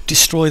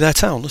destroy their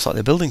town. Looks like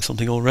they're building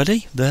something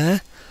already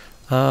there.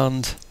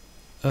 And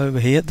over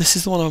here, this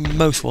is the one I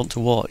most want to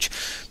watch.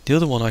 The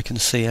other one I can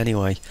see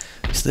anyway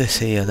is this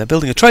here. They're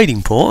building a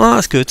trading port. Oh,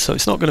 that's good. So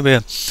it's not going to be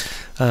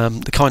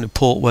the kind of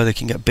port where they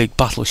can get big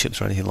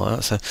battleships or anything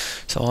like that.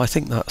 So I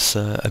think that's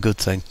a good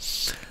thing.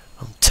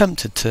 I'm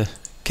tempted to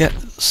get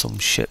some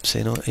ships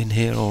in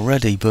here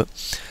already, but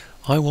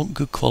I want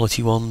good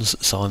quality ones,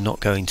 so I'm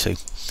not going to.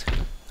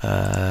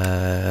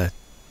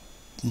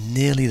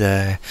 Nearly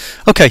there.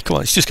 Okay, come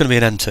on. It's just going to be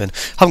an end turn.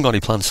 Haven't got any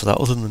plans for that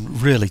other than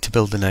really to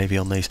build the navy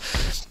on these.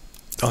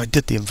 I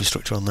did the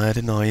infrastructure on there,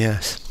 didn't I?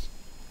 Yes.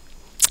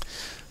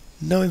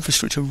 No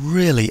infrastructure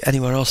really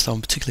anywhere else that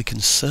I'm particularly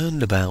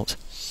concerned about.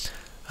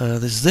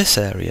 There's this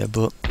area,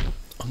 but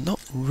I'm not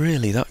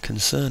really that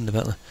concerned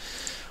about that.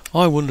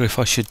 I wonder if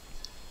I should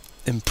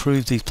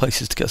improve these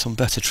places to get some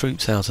better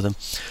troops out of them,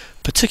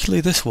 particularly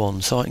this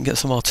one, so I can get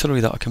some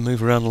artillery that I can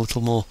move around a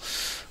little more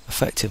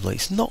effectively.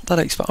 It's not that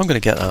expensive. I'm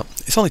going to get that.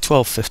 It's only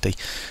 12.50,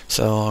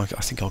 so I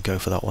think I'll go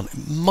for that one.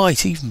 It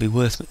might even be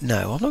worth it.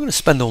 No, I'm not going to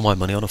spend all my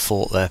money on a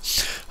fort there.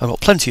 I've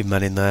got plenty of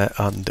men in there,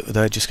 and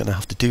they're just going to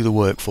have to do the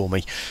work for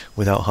me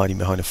without hiding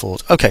behind a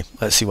fort. Okay,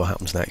 let's see what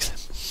happens next.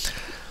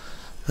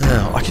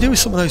 Now, I can do with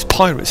some of those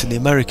pirates in the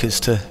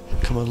Americas to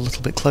come a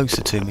little bit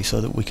closer to me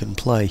so that we can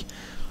play.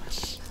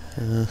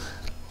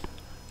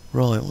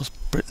 Right, what's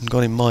Britain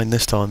got in mind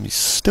this time? He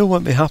still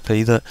won't be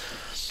happy that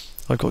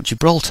I've got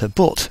Gibraltar,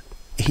 but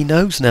he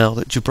knows now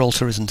that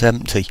Gibraltar isn't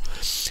empty,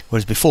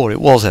 whereas before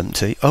it was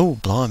empty. Oh,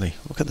 blimey,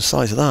 look at the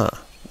size of that.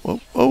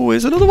 Oh,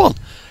 here's another one.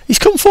 He's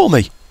come for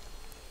me.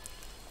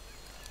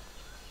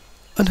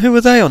 And who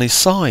are they on his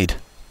side?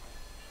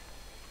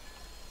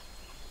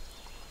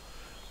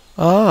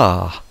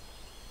 Ah.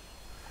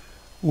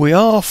 We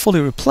are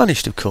fully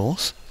replenished, of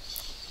course.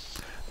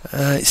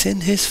 It's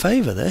in his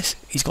favour, this.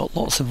 He's got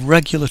lots of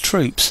regular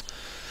troops.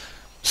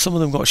 Some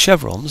of them got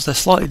chevrons. They're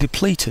slightly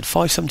depleted.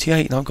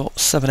 578 and I've got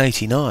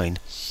 789.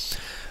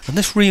 And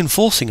this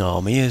reinforcing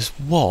army is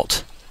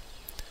what?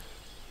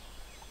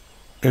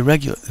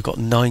 Irregular. They've got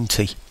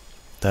 90.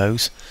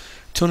 Those.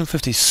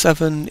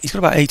 257. He's got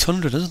about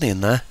 800, hasn't he,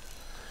 in there?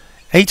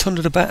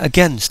 800 about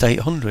against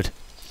 800.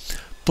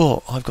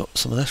 But I've got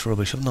some of this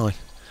rubbish, haven't I?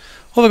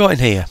 What have I got in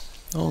here?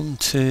 On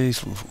to...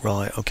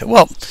 Right, okay.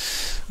 Well,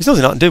 there's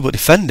nothing I can do but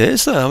defend it,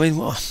 is there? I mean,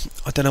 well,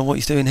 I don't know what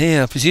he's doing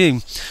here, I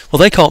presume. Well,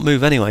 they can't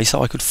move anyway,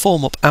 so I could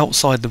form up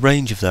outside the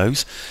range of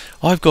those.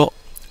 I've got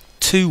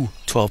two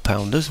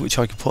 12-pounders, which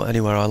I can put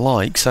anywhere I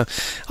like, so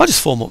I'll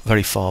just form up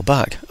very far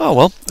back. Oh,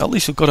 well, at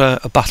least we've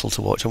got a battle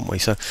to watch, haven't we?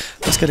 So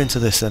let's get into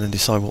this then and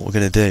decide what we're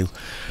going to do.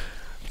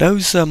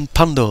 Those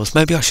Pandors,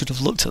 maybe I should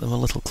have looked at them a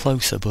little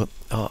closer, but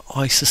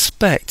I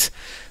suspect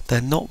they're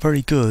not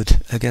very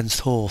good against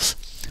horse.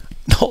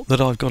 Not that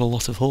I've got a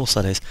lot of horse,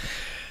 that is.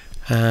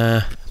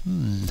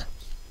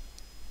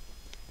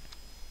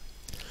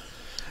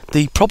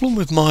 The problem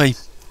with my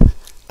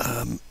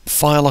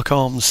Firelock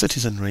Arms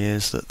citizenry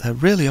is that they're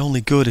really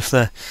only good if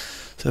they're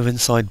sort of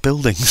inside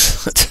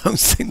buildings. I don't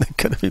think they're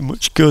going to be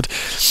much good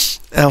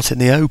out in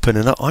the open,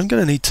 and I'm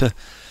going to need to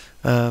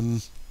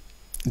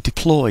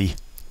deploy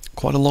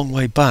quite a long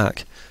way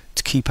back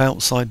to keep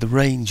outside the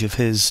range of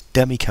his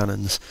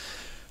demi-cannons.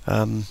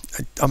 I mean,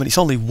 it's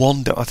only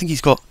one. I think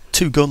he's got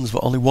two guns,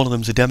 but only one of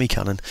them's a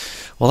demi-cannon.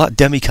 Well, that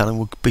demi-cannon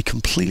would be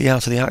completely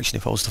out of the action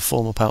if I was to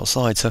form up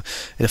outside, so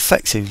it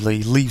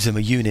effectively leaves him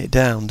a unit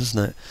down,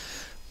 doesn't it?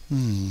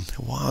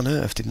 Why on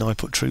earth didn't I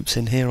put troops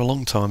in here a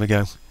long time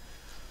ago?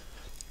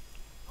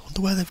 I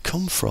wonder where they've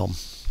come from.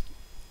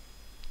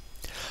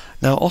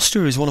 Now,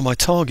 Austria is one of my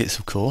targets,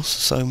 of course,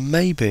 so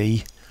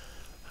maybe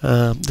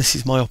this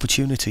is my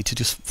opportunity to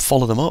just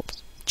follow them up,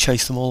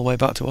 chase them all the way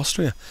back to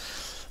Austria.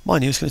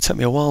 Mind you, it's going to take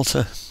me a while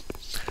to,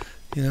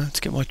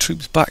 to get my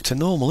troops back to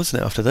normal, isn't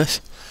it, after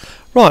this?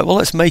 Right, well,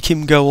 let's make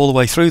him go all the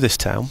way through this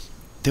town.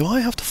 Do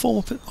I have to form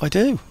up? I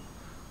do.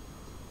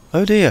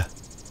 Oh dear.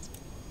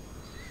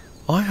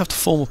 I have to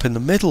form up in the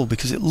middle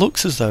because it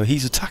looks as though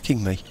he's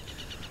attacking me.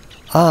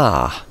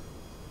 Ah.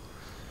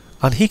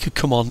 And he could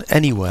come on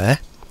anywhere.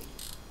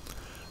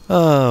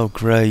 Oh,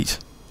 great.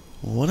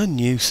 What a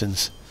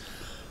nuisance.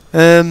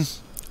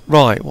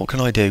 Right, what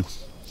can I do?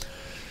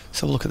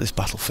 Let's have a look at this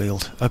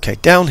battlefield. Okay,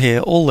 down here,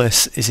 all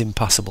this is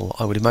impassable,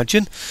 I would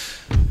imagine.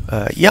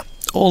 Yep,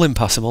 all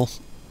impassable.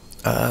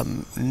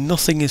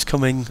 Nothing is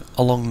coming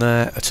along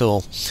there at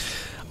all.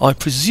 I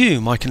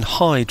presume I can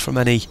hide from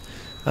any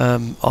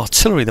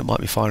artillery that might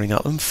be firing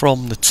at them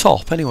from the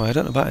top. Anyway, I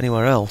don't know about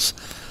anywhere else.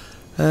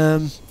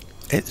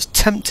 It's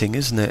tempting,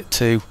 isn't it,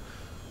 to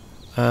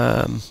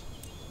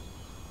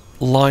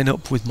line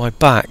up with my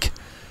back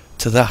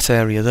to that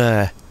area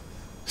there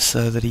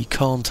so that he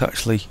can't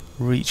actually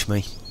reach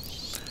me.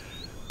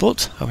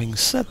 But having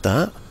said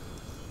that,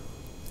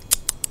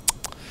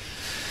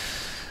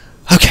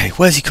 okay,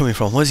 where's he coming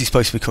from? Where's he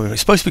supposed to be coming from?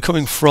 He's supposed to be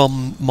coming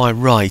from my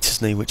right,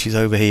 isn't he, which is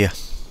over here.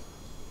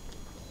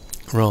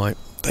 Right,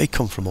 they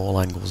come from all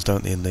angles,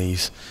 don't they, in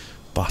these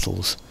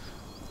battles?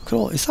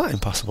 Is that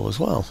impassable as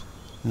well?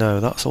 No,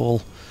 that's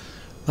all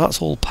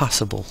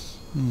passable.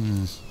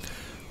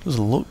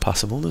 Doesn't look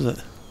passable, does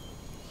it?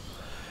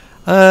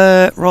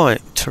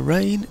 Right,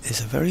 terrain is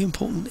a very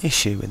important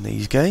issue in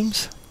these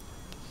games.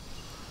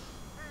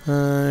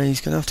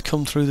 He's going to have to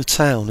come through the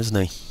town, isn't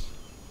he?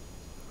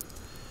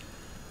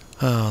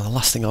 Oh, the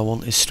last thing I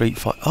want is street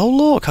fight. Oh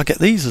look, I get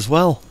these as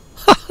well.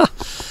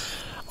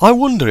 I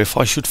wonder if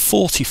I should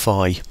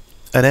fortify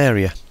an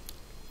area.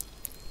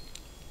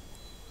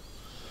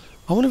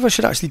 I wonder if I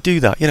should actually do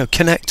that,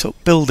 connect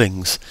up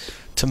buildings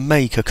to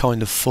make a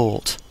kind of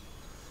fort.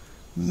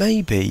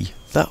 Maybe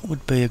that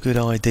would be a good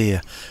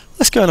idea.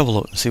 Let's go and have a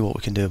look and see what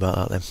we can do about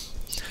that then.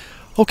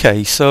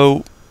 Okay,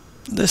 so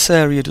this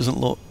area doesn't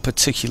look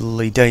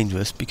particularly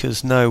dangerous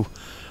because no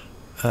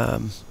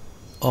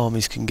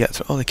armies can get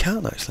through. Oh, they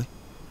can actually.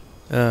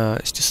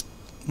 It's just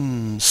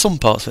some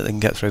parts of it they can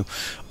get through,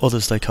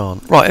 others they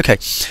can't. Right, okay.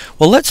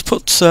 Well, let's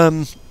put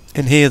in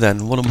here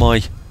then one of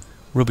my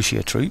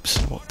rubbishier troops.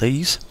 What,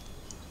 these?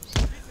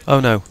 Oh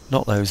no,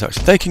 not those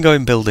actually. They can go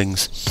in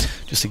buildings.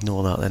 Just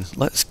ignore that then.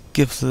 Let's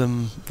give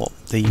them,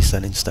 these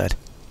then instead.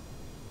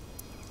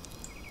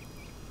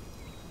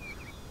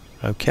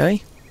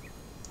 Okay.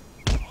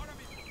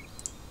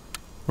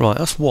 Right,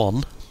 that's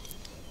one.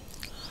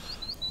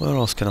 Where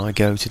else can I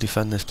go to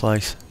defend this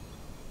place?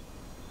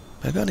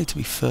 Maybe I need to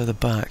be further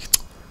back.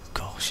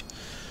 Gosh,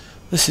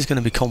 this is going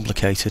to be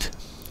complicated.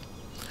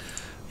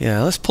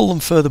 Yeah, let's pull them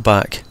further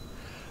back.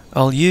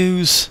 I'll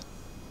use...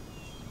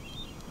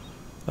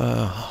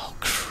 oh,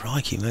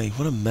 crikey me,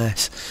 what a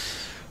mess.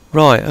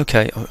 Right,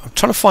 okay. I'm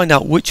trying to find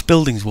out which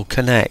buildings will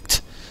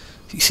connect.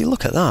 You see,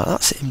 look at that.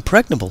 That's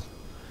impregnable.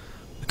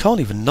 They can't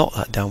even knock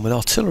that down with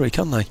artillery,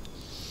 can they?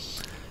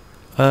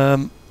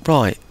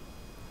 Right.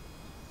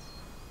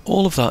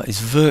 All of that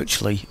is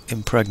virtually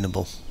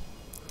impregnable.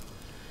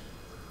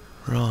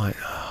 Right.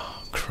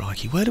 Oh,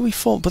 crikey. Where do we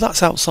form? But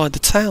that's outside the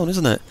town,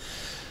 isn't it?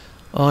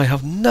 I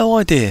have no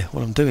idea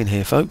what I'm doing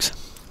here, folks.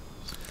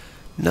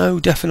 No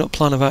definite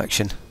plan of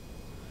action.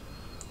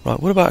 Right,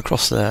 what about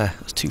across there?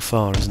 That's too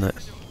far, isn't it?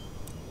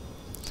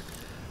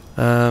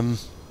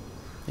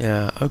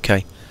 Yeah,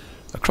 okay.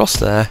 Across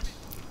there.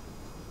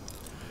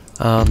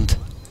 And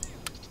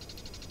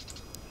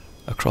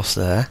across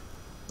there.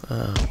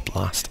 Oh,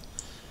 blast.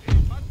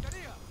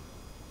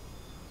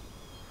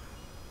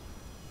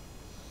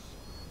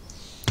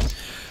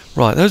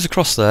 Right, those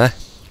across there.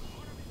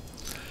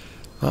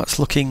 That's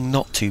looking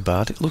not too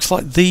bad. It looks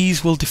like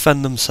these will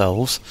defend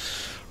themselves.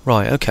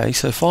 Right, okay,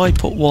 so if I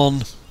put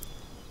one...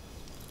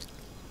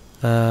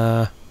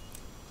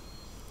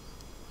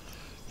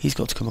 he's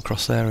got to come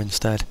across there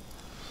instead.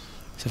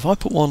 So if I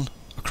put one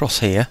across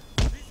here,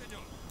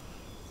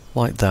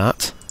 like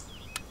that,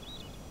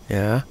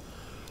 yeah,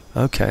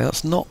 okay,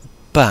 that's not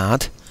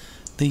bad.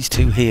 These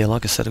two here,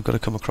 like I said, have got to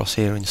come across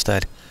here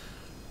instead.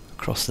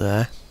 Across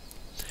there.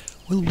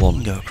 Will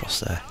one go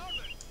across there?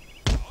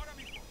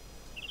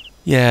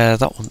 Yeah,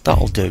 that one,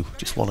 that'll do.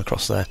 Just one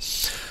across there.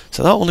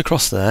 So that one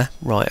across there.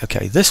 Right,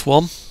 okay, this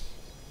one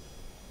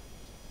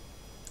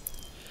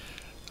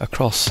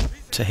across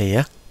to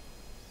here.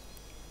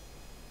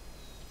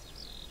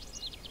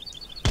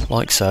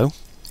 Like so.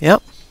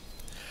 Yep.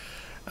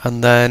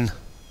 And then,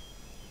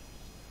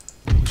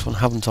 which one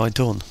haven't I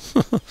done?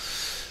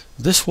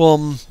 This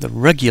one, the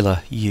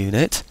regular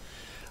unit.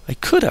 I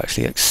could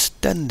actually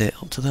extend it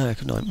up to there,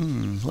 couldn't I?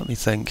 Let me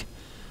think.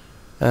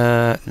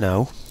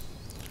 No.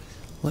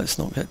 Let's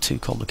not get too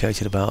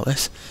complicated about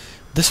this.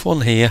 This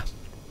one here,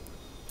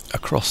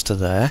 across to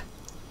there.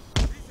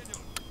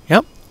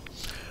 Yep.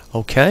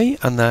 Okay,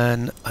 and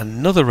then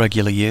another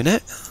regular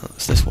unit.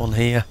 That's this one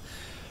here.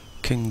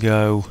 Can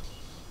go...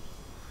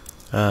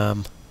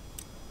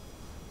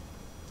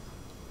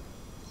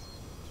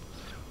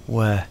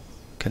 where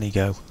can he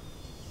go?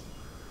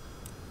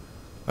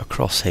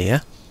 Across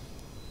here.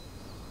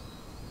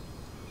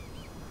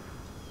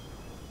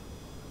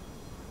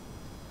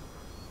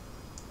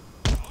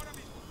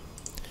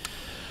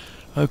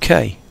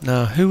 Okay,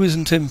 now who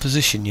isn't in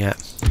position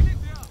yet?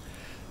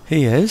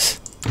 He is.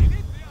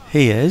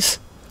 He is.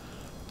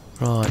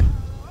 Right.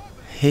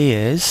 He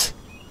is.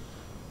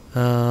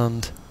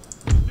 And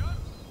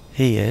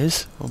he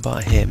is. What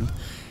about him?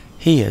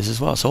 He is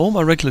as well. So all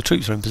my regular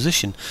troops are in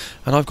position,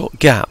 and I've got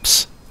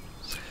gaps.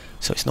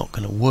 So it's not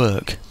going to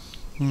work.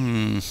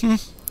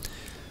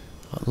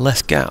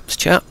 Less gaps,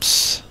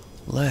 chaps.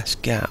 Less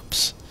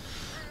gaps.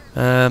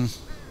 I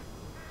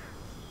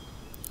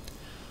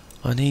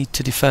need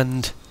to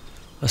defend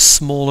a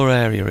smaller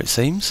area, it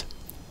seems.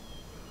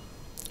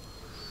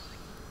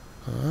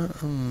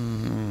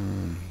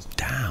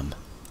 Damn.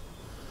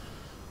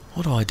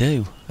 What do I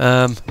do?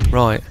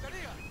 Right.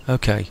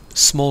 Okay.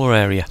 Smaller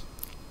area.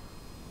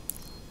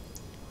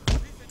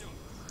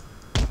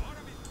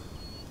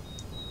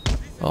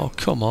 Oh,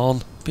 come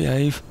on.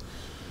 Behave.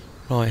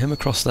 Right, him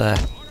across there.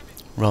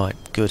 Right,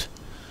 good.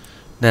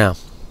 Now,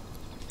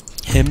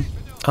 him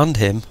and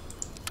him.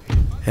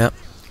 Yep.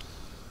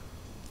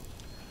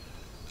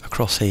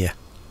 Across here.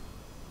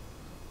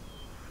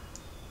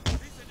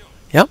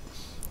 Yep.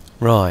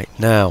 Right,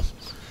 now.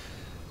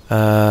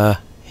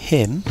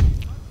 Him.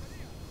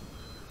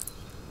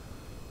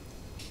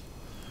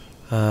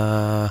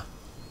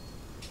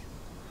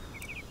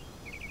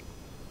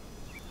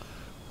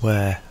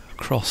 Where?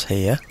 Across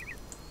here.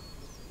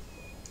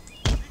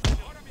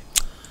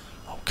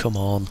 Oh, come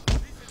on.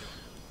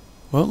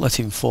 Won't let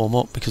him form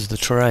up because of the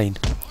terrain.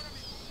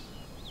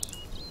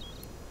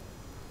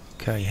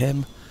 Okay,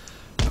 him.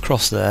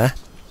 Across there.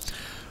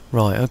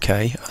 Right,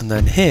 okay. And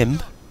then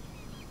him.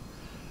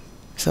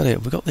 Is that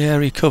it? We've got the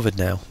area covered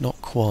now.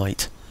 Not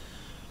quite.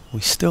 We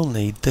still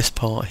need this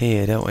part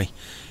here, don't we?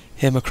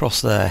 Him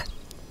across there.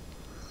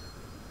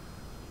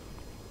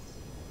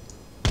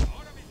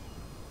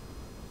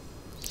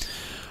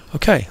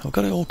 Okay, I've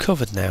got it all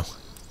covered now.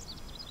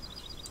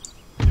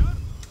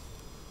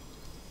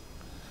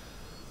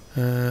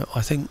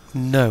 I think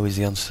no is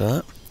the answer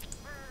to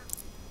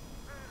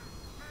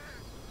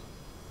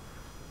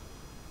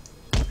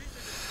that.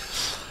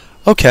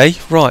 Okay,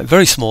 right,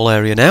 very small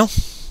area now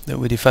that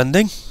we're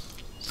defending.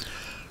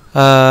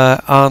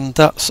 And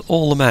that's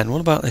all the men. What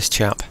about this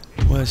chap?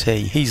 Where's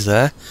he? He's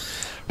there.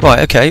 Right,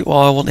 okay, well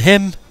I want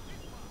him...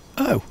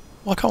 Oh,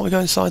 why can't we go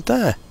inside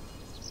there?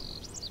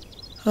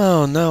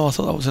 Oh no, I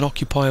thought that was an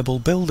occupiable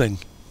building.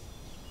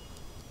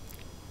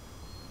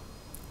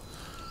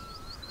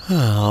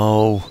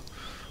 Oh,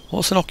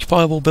 what's an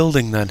occupiable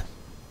building then?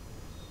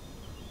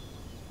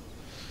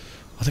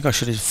 I think I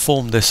should have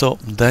formed this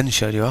up and then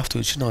showed you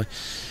afterwards, shouldn't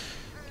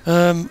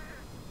I?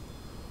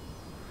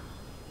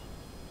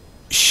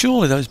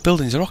 Surely those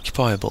buildings are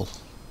occupiable.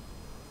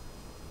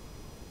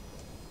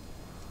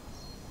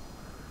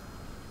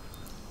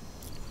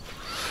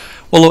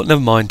 Well, look,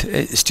 never mind.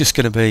 It's just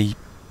going to be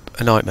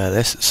a nightmare,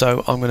 this.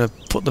 So I'm going to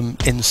put them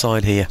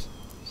inside here.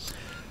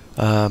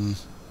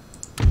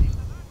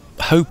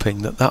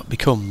 Hoping that that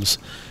becomes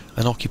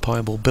an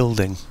occupiable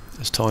building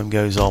as time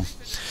goes on.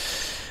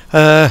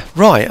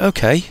 Right,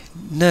 okay.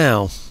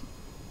 Now,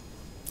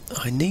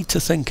 I need to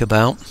think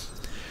about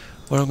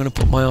where I'm going to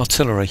put my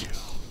artillery.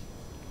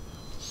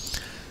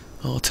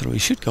 Artillery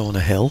should go on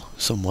a hill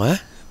somewhere,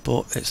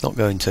 but it's not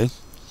going to.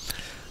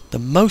 The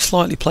most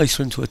likely place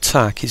for him to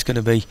attack is going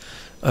to be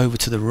over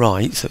to the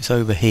right, so it's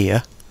over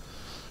here.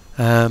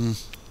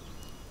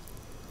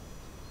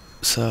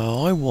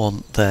 So I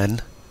want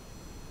then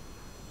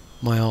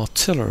my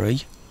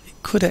artillery.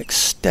 It could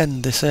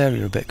extend this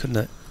area a bit, couldn't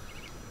it?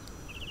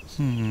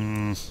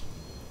 I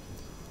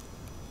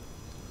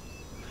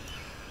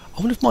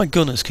wonder if my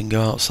gunners can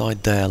go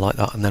outside there like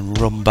that and then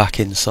run back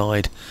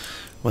inside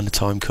when the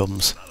time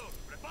comes.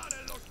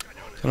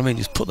 You know what I mean?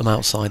 Just put them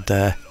outside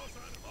there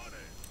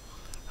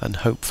and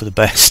hope for the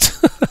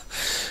best.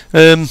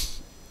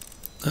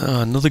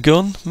 Another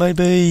gun,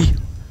 maybe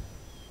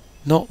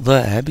not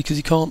there, because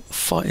he can't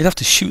fight. He'd have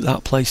to shoot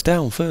that place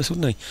down first,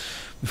 wouldn't he,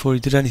 before he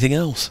did anything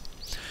else?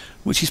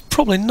 Which is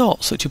probably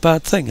not such a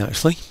bad thing,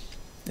 actually,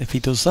 if he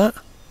does that.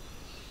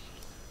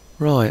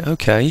 Right,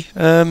 okay.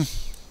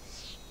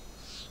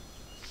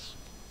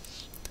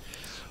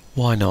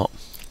 Why not?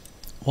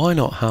 Why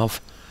not have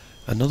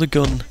another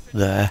gun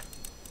there,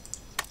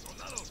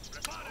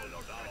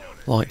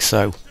 like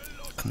so,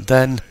 and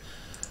then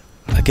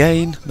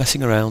again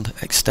messing around,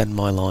 extend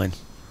my line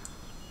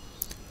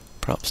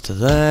perhaps to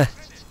there,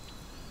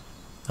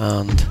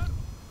 and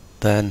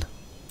then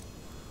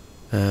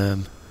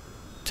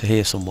to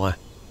here somewhere,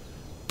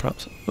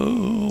 perhaps.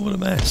 Oh, what a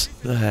mess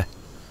there.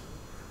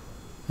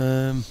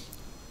 I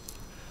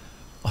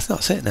think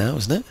that's it now,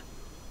 isn't it?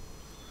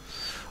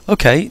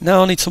 Okay,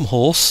 now I need some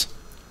horse,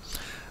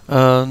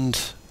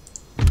 and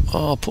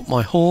I'll put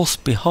my horse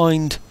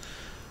behind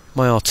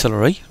my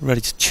artillery,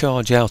 ready to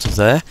charge out of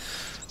there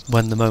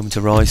when the moment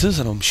arises,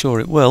 and I'm sure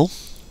it will.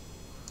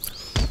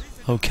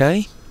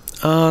 Okay,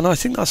 and I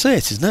think that's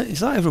it, isn't it? Is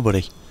that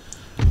everybody?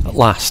 At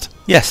last.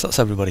 Yes, that's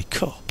everybody.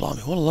 God,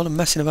 blimey, what a lot of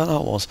messing about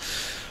that was.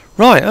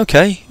 Right,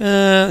 okay,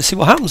 let's see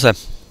what happens then.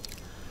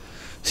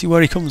 See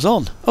where he comes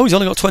on. Oh, he's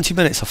only got 20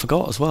 minutes, I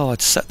forgot as well.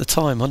 I'd set the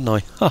time, hadn't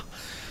I? Huh.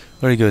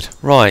 Very good.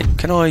 Right,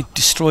 can I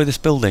destroy this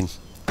building?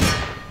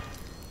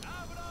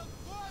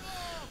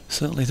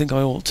 Certainly think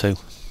I ought to.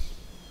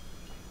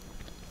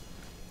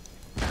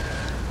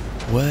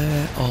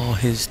 Where are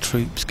his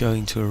troops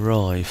going to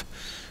arrive?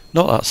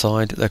 Not that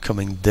side, they're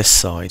coming this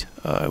side.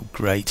 Oh,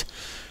 great.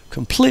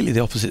 Completely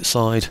the opposite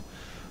side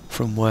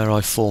from where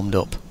I formed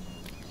up.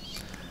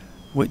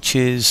 Which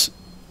is,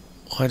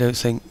 I don't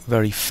think,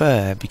 very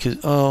fair, because,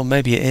 oh,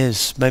 maybe it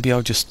is. Maybe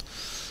I'll just...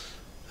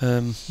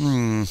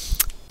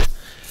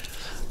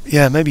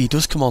 Yeah, maybe he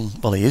does come on.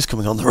 Well, he is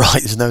coming on the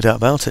right, there's no doubt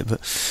about it.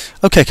 But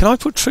okay, can I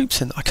put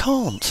troops in? I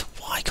can't.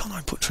 Why can't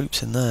I put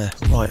troops in there?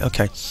 Right,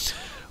 okay.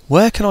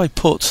 Where can I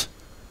put...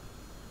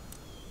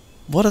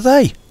 What are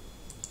they?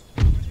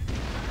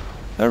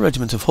 They're a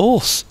regiment of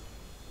horse.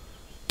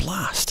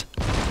 Blast.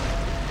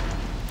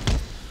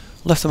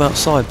 Left them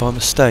outside by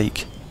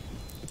mistake.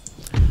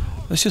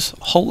 Let's just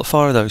halt the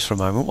fire of those for a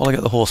moment while I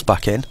get the horse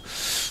back in.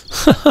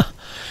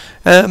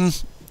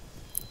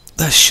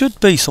 There should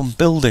be some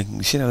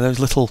buildings, you know, those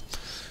little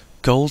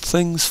gold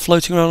things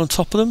floating around on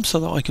top of them, so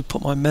that I could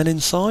put my men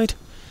inside.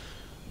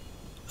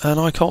 And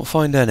I can't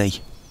find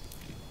any.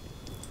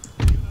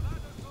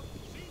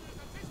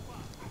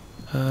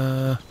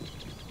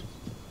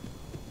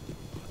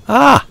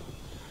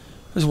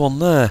 There's one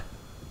there.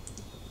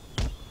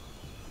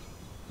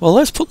 Well,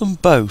 let's put them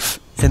both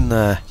in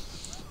there.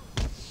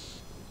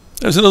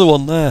 There's another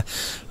one there.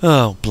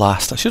 Oh,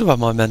 blast. I should have had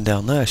my men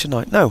down there,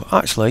 shouldn't I? No,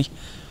 actually,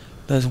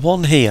 there's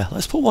one here.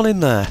 Let's put one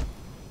in there.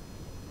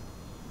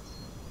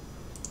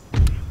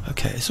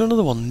 Okay, is there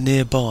another one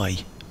nearby?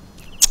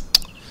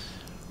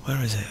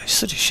 Where is it? It's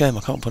such a shame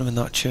I can't put them in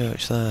that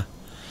church there.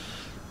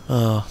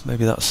 Oh,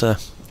 maybe that's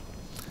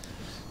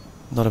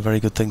not a very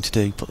good thing to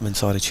do, put them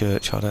inside a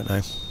church, I don't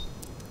know.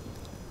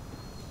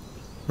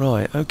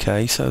 Right,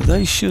 okay, so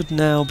they should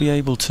now be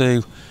able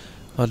to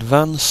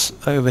advance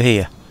over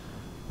here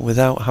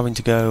without having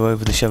to go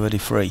over the Chevalier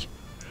Free.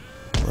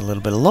 With a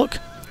little bit of luck.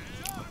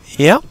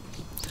 Yeah.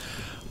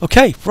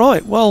 Okay,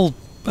 right, well,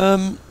 I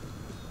think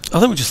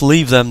we'll just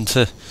leave them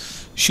to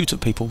shoot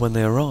at people when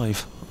they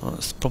arrive. Well,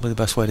 that's probably the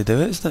best way to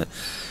do it, isn't it?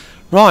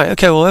 Right,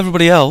 okay, well,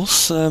 everybody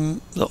else,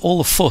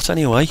 all afoot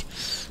anyway,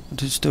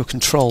 just do a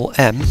Control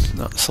M,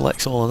 that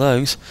selects all of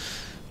those.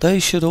 They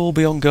should all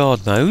be on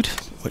guard mode,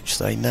 which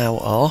they now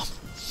are.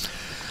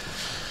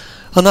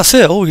 And that's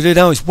it, all we can do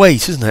now is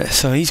wait, isn't it?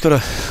 So he's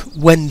got to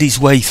wend his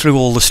way through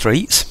all the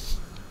streets.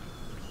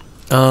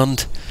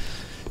 And,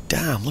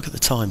 damn, look at the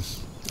time.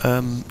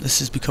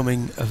 This is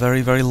becoming a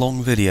very, very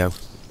long video.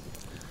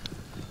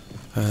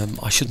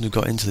 I shouldn't have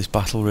got into this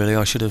battle, really.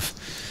 I should have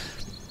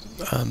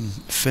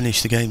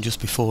finished the game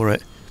just before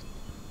it,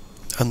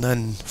 and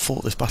then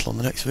fought this battle on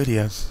the next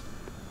video.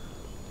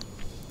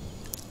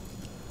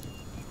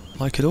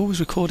 I could always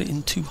record it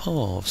in 2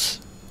 halves.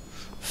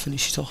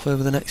 Finish it off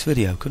over the next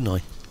video, couldn't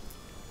I?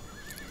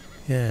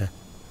 Yeah.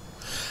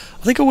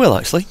 I think I will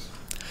actually.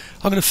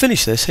 I'm going to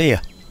finish this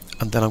here,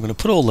 and then I'm going to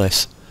put all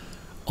this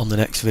on the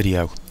next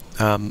video,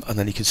 and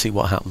then you can see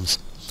what happens.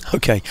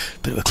 Okay,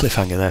 bit of a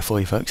cliffhanger there for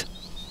you folks.